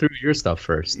 Let's knock through your stuff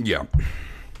first. Yeah.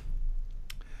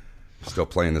 Still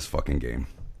playing this fucking game.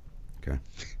 Okay.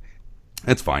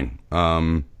 It's fine.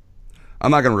 I'm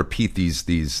not going to repeat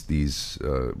these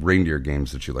reindeer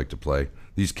games that you like to play.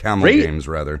 These camel games,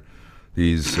 rather.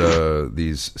 These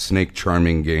snake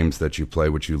charming games that you play,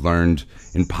 which you learned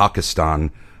in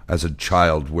Pakistan as a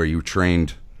child, where you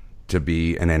trained to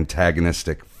be an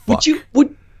antagonistic fuck.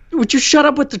 Would you shut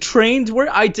up with the trains? Where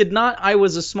I did not. I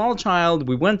was a small child.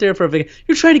 We went there for a vacation.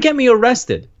 You're trying to get me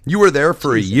arrested. You were there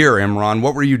for a year, Imran.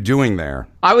 What were you doing there?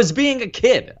 I was being a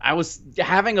kid. I was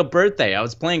having a birthday. I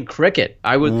was playing cricket.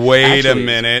 Wait a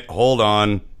minute. Hold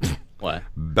on. What?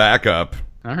 Back up.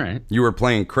 All right. You were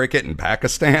playing cricket in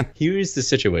Pakistan? Here's the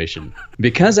situation.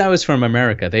 Because I was from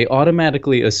America, they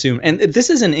automatically assume, and this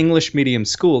is an English medium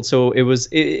school, so it was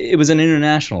an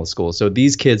international school. So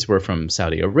these kids were from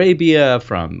Saudi Arabia,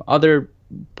 from other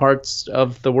parts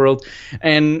of the world,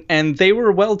 and they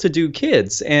were well-to-do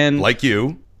kids. And like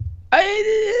you.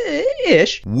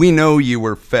 Ish. We know you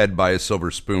were fed by a silver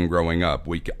spoon growing up.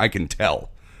 I can tell.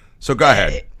 So go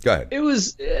ahead. Go ahead. It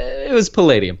was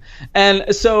palladium.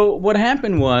 And so what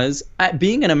happened was,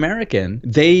 being an American,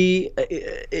 they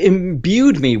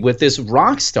imbued me with this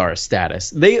rock star status.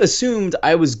 They assumed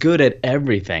I was good at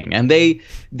everything, and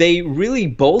they really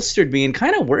bolstered me and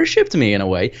kind of worshipped me in a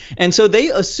way. And so they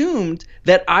assumed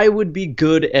that I would be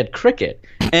good at cricket,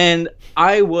 and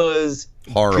I was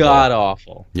horrible. God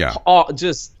awful. Yeah.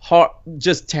 Just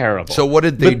terrible. So what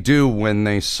did they do when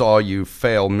they saw you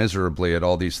fail miserably at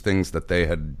all these things that they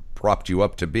had propped you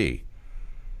up to be?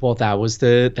 Well, that was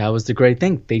the great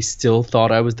thing. They still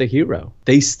thought I was the hero.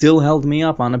 They still held me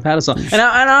up on a pedestal. And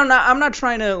I'm not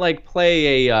trying to like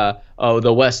play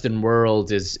the Western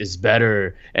world is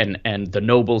better and the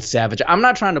noble savage. I'm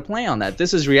not trying to play on that.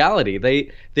 This is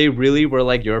reality. They really were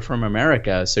like, you're from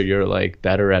America, so you're like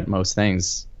better at most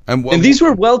things. And these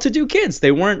were well-to-do kids.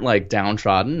 They weren't like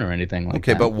downtrodden or anything like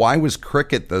that. Okay, but why was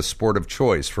cricket the sport of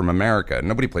choice from America?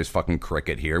 Nobody plays fucking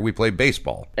cricket here. We play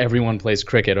baseball. Everyone plays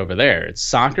cricket over there. It's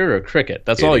soccer or cricket.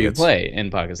 That's all you play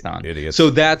in Pakistan. Idiots. So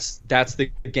that's the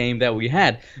game that we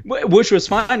had, which was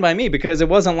fine by me because it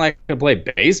wasn't like I played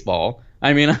baseball.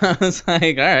 I mean, I was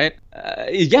like, all right.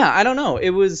 Yeah, I don't know.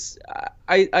 It was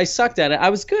I sucked at it. I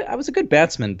was good. I was a good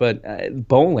batsman, but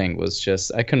bowling was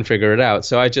just I couldn't figure it out.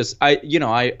 So I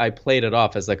played it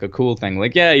off as like a cool thing.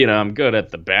 Like, yeah, I'm good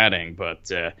at the batting, but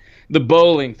the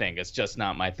bowling thing is just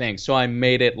not my thing. So I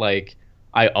made it like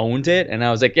I owned it, and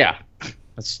I was like, yeah,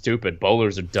 that's stupid.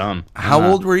 Bowlers are dumb. How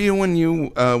old were you when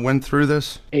you went through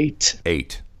this? 8.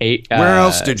 8. Where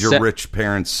else did your rich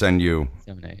parents send you?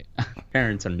 7, 8.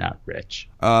 Parents are not rich.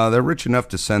 They're rich enough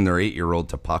to send their 8-year-old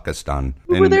to Pakistan.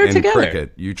 We were there together.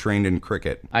 Cricket. You trained in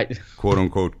cricket. Quote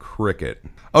unquote cricket.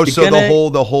 Oh, You're so gonna...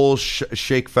 the whole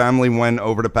Sheikh family went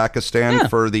over to Pakistan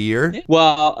for the year?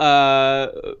 Well,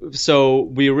 so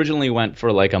we originally went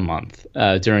for like a month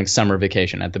during summer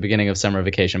vacation, at the beginning of summer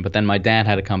vacation. But then my dad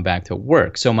had to come back to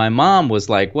work. So my mom was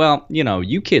like, well,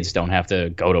 you kids don't have to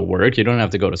go to work. You don't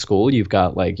have to go to school. You've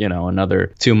got like,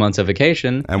 another 2 months of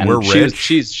vacation. And we're rich.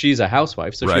 She's a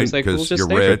housewife. So right, she was like, we'll just you're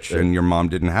stay rich and your mom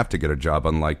didn't have to get a job,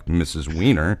 unlike Mrs.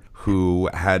 Wiener, who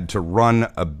had to run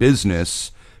a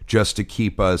business just to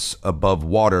keep us above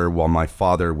water while my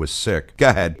father was sick. Go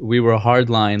ahead. We were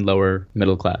hardline lower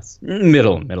middle class.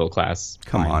 Middle class.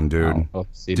 Come on, dude.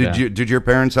 Did your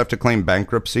parents have to claim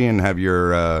bankruptcy and have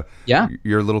your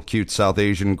little cute South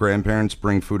Asian grandparents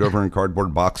bring food over in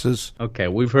cardboard boxes? Okay,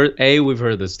 we've heard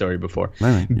this story before. All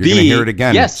right. You're going to hear it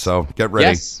again. Yes. So get ready.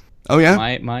 Yes. Oh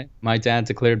yeah. My dad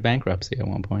declared bankruptcy at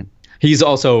one point. He's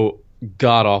also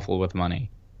god awful with money.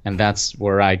 And that's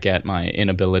where I get my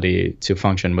inability to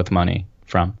function with money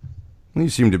from. Well, you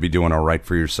seem to be doing all right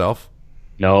for yourself.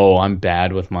 No, I'm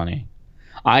bad with money.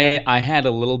 I had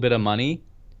a little bit of money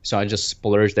So I just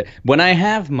splurged it. When I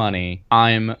have money,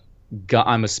 I'm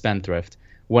a spendthrift.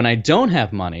 When I don't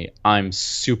have money, I'm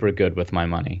super good with my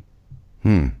money.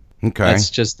 Okay. That's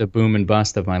just the boom and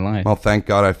bust of my life. Well, thank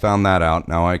God I found that out.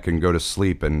 Now I can go to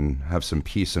sleep and have some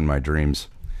peace in my dreams.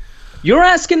 You're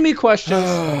asking me questions.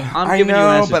 I'm giving you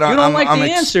answers. But you don't I'm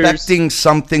the answers. expecting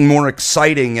something more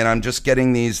exciting, and I'm just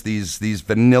getting these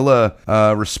vanilla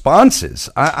responses.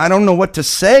 I don't know what to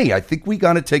say. I think we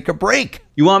got to take a break.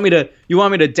 You want me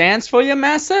to dance for you,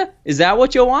 massa? Is that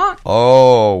what you want?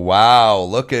 Oh, wow.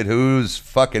 Look at who's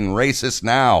fucking racist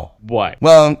now. What?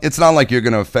 Well, it's not like you're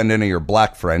going to offend any of your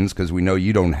black friends, because we know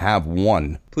you don't have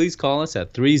one. Please call us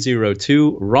at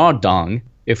 302-RAW-DONG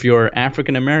if you're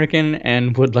African American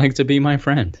and would like to be my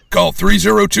friend. Call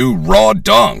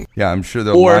 302-RAW-DONG. Yeah, I'm sure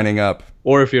they're lining up.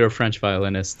 Or if you're a French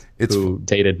violinist who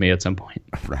dated me at some point.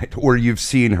 Right. Or you've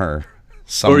seen her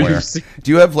somewhere.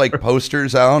 Do you have like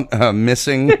posters out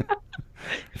missing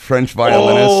French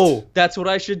violinist? Oh, that's what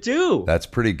I should do. That's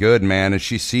pretty good, man. And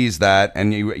she sees that,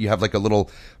 and you have like a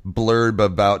little blurb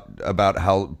about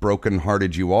how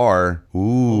brokenhearted you are.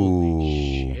 Ooh.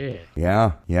 Holy shit.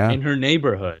 Yeah. In her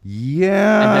neighborhood.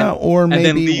 Yeah. And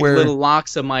then leave where little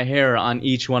locks of my hair on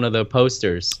each one of the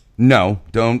posters. No,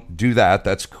 don't do that.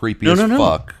 That's creepy as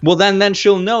fuck. Well, then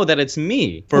she'll know that it's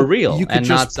me for real and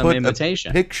not some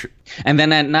imitation. Picture. And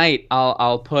then at night,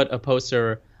 I'll put a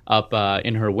poster up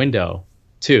in her window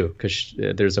too, because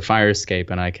there's a fire escape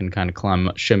and I can kind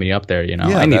of shimmy up there. Yeah,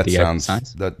 I need that the sounds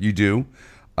exercise. that you do.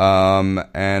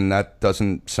 And that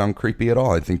doesn't sound creepy at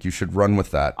all. I think you should run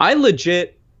with that. I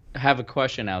legit have a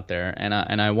question out there, and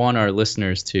I want our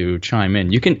listeners to chime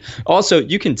in. You can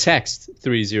text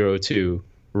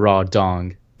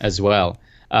 302-RAW-DONG as well.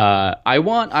 I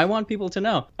want people to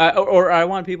know, or I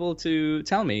want people to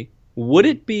tell me, would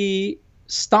it be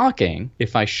stalking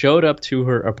if I showed up to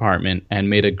her apartment and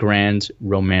made a grand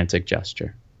romantic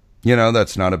gesture?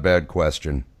 That's not a bad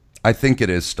question. I think it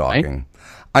is stalking. Right?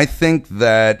 I think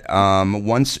that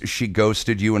once she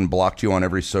ghosted you and blocked you on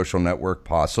every social network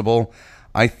possible,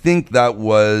 I think that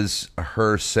was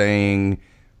her saying,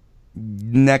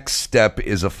 next step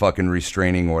is a fucking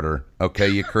restraining order. Okay,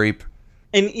 you creep?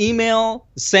 An email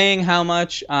saying how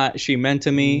much she meant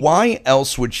to me. Why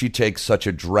else would she take such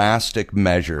a drastic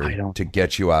measure to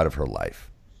get you out of her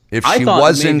life? If she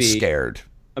wasn't scared.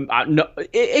 No,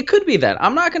 it could be that.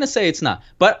 I'm not going to say it's not.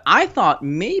 But I thought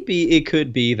maybe it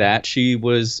could be that she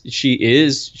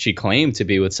claimed to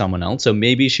be with someone else. So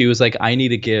maybe she was like, I need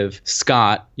to give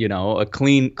Scott, a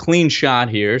clean shot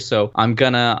here. So I'm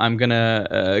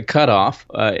gonna cut off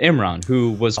Imran,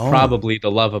 who was probably the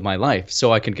love of my life,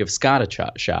 so I can give Scott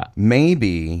a shot.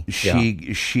 Maybe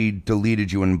she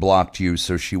deleted you and blocked you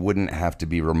so she wouldn't have to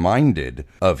be reminded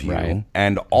of you. Right.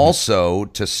 And also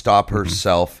to stop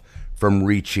herself from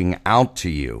reaching out to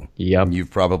you. Yep.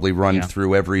 You've probably run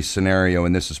through every scenario,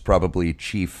 and this is probably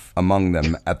chief among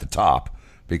them at the top,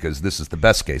 because this is the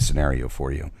best case scenario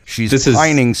for you. She's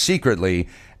pining secretly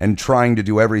and trying to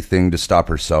do everything to stop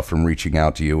herself from reaching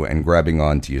out to you and grabbing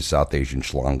onto you, South Asian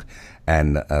schlong,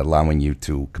 and allowing you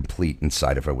to complete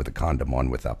inside of her with a condom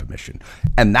on without permission.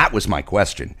 And that was my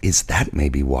question. Is that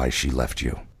maybe why she left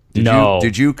you?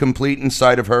 Did you complete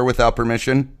inside of her without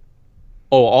permission?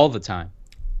 Oh, all the time.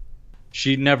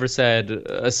 She never said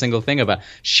a single thing about it.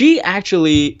 She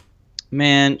actually,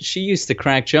 she used to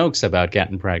crack jokes about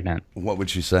getting pregnant. What would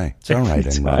she say? It's all right,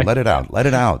 Imran. Let it out. Let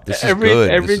it out. This is good.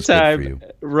 Every this time, is good for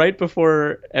you. Right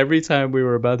before, every time we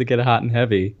were about to get hot and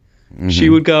heavy, she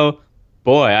would go,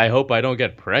 boy, I hope I don't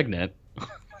get pregnant.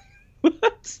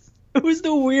 What? It was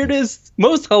the weirdest,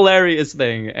 most hilarious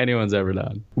thing anyone's ever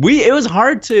done. It was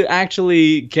hard to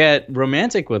actually get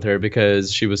romantic with her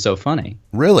because she was so funny.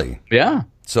 Really? Yeah.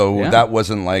 So that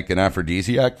wasn't like an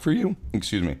aphrodisiac for you?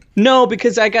 Excuse me. No,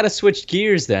 because I got to switch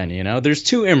gears then, There's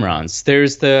two Imrans.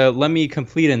 There's the let me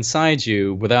complete inside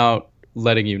you without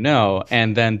letting you know,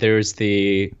 and then there's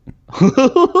the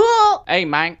hey,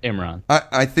 man, Imran.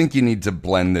 I think you need to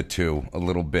blend the two a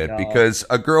little bit, because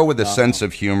a girl with a sense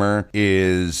of humor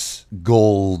is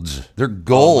gold. They're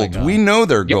gold. We know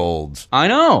they're gold. I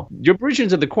know. You're preaching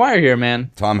to the choir here, man.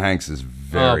 Tom Hanks is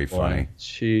very funny.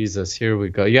 Jesus, here we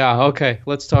go. Yeah, okay.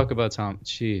 Let's talk about Tom.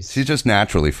 Jeez. She's just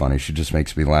naturally funny. She just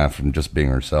makes me laugh from just being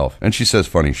herself. And she says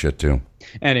funny shit, too.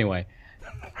 Anyway,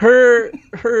 her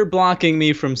blocking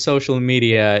me from social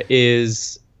media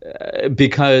is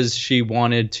because she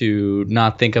wanted to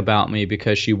not think about me,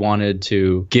 because she wanted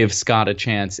to give Scott a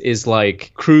chance, is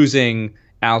like cruising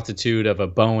altitude of a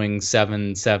Boeing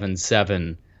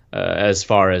 777 as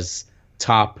far as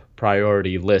top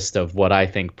priority list of what I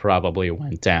think probably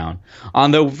went down.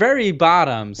 On the very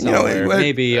bottom, somewhere,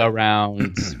 maybe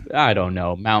around, I don't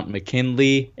know, Mount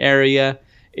McKinley area,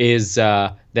 is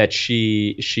that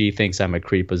she thinks I'm a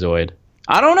creepazoid.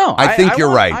 I don't know. I think you're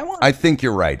right. I think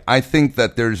you're right. I think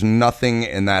that there's nothing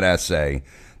in that essay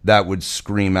that would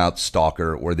scream out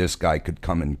stalker or this guy could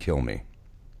come and kill me.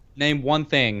 Name one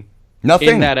thing Nothing.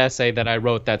 in that essay that I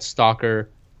wrote that's stalker.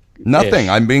 Nothing.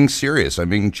 I'm being serious. I'm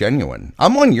being genuine.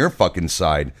 I'm on your fucking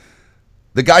side.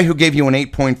 The guy who gave you an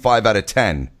 8.5 out of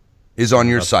 10 is on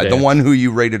your side. Bitch. The one who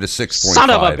you rated a 6.5.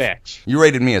 Son of a bitch. You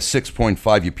rated me a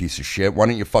 6.5, you piece of shit. Why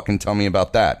don't you fucking tell me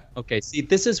about that? Okay, see,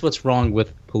 this is what's wrong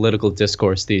with political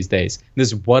discourse these days.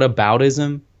 This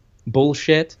whataboutism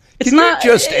bullshit. Can you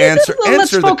just answer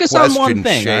Let's the focus question, on one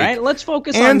thing, Shake? all right? Let's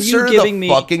focus Answer on you giving me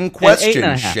the fucking question,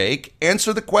 8.5. Shake.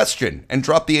 Answer the question and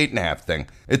drop the 8.5 thing.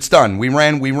 It's done. We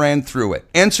ran through it.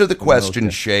 Answer the question,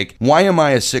 Okay. Shake. Why am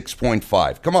I a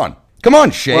 6.5? Come on. Come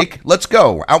on, Shake. Let's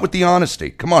go. Out with the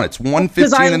honesty. Come on. It's 1:15 in the morning.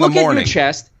 Because I look at your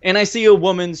chest, and I see a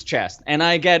woman's chest, and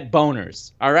I get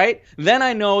boners, all right? Then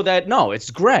I know that, no, it's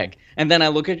Greg. And then I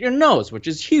look at your nose, which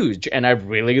is huge, and I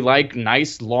really like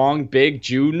nice, long, big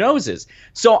Jew noses.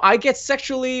 So I get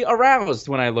sexually aroused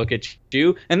when I look at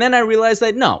you, and then I realize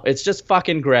that, no, it's just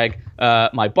fucking Greg,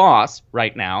 my boss,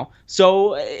 right now.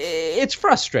 So it's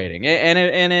frustrating,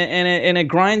 and it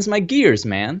grinds my gears,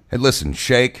 man. Hey, listen,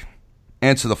 Shake.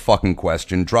 Answer the fucking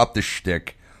question. Drop the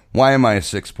shtick. Why am I a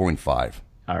 6.5?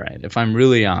 All right, if I'm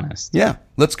really honest. Yeah,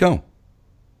 let's go.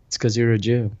 It's because you're a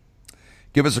Jew.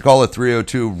 Give us a call at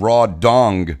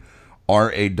 302-RAW-DONG,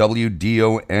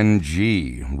 RAWDONG.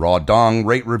 Raw Dong,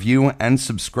 rate, review, and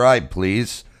subscribe,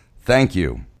 please. Thank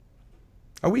you.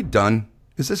 Are we done?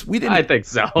 Is this? We didn't. I think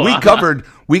so.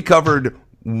 We covered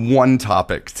one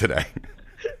topic today.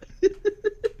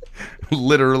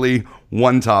 Literally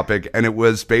one topic, and it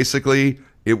was basically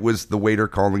the waiter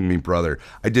calling me brother.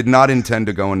 I did not intend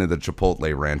to go into the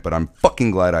Chipotle rant, but I'm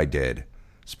fucking glad I did.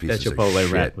 That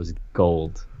Chipotle rant was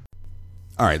gold.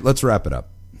 All right, let's wrap it up.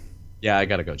 Yeah, I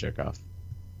gotta go jerk off.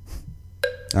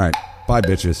 All right, bye,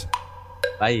 bitches.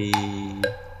 Bye.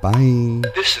 Bye.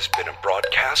 This has been a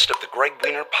broadcast of the Greg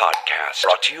Wiener Podcast,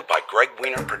 brought to you by Greg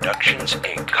Wiener Productions,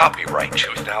 Inc. Copyright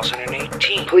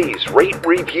 2018. Please rate,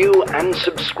 review, and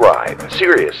subscribe.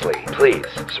 Seriously, please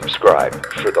subscribe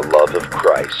for the love of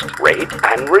Christ. Rate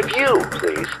and review,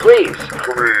 please. Please.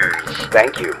 Please.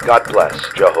 Thank you. God bless.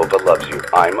 Jehovah loves you.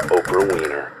 I'm Oprah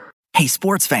Wiener. Hey,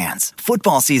 sports fans,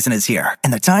 football season is here,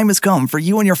 and the time has come for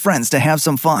you and your friends to have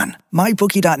some fun.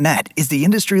 MyBookie.net is the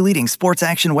industry-leading sports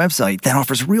action website that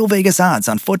offers real Vegas odds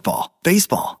on football,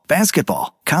 baseball,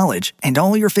 basketball, college, and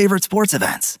all your favorite sports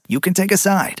events. You can take a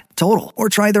side, total, or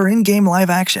try their in-game live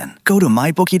action. Go to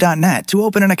MyBookie.net to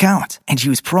open an account and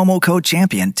use promo code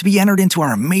CHAMPION to be entered into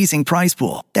our amazing prize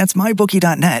pool. That's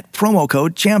MyBookie.net, promo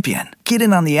code CHAMPION. Get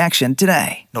in on the action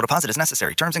today. No deposit is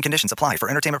necessary. Terms and conditions apply for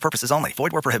entertainment purposes only.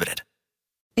 Void where prohibited.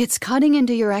 It's cutting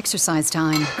into your exercise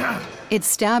time. It's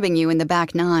stabbing you in the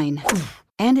back nine.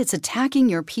 And it's attacking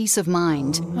your peace of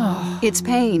mind. It's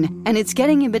pain, and it's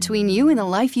getting in between you and the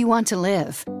life you want to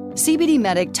live. CBD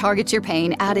Medic targets your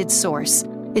pain at its source.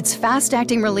 It's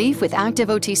fast-acting relief with active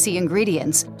OTC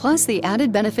ingredients, plus the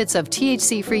added benefits of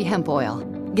THC-free hemp oil.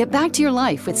 Get back to your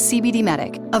life with CBD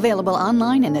Medic, available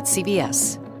online and at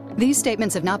CVS. These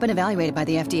statements have not been evaluated by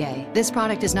the FDA. This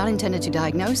product is not intended to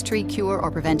diagnose, treat, cure,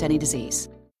 or prevent any disease.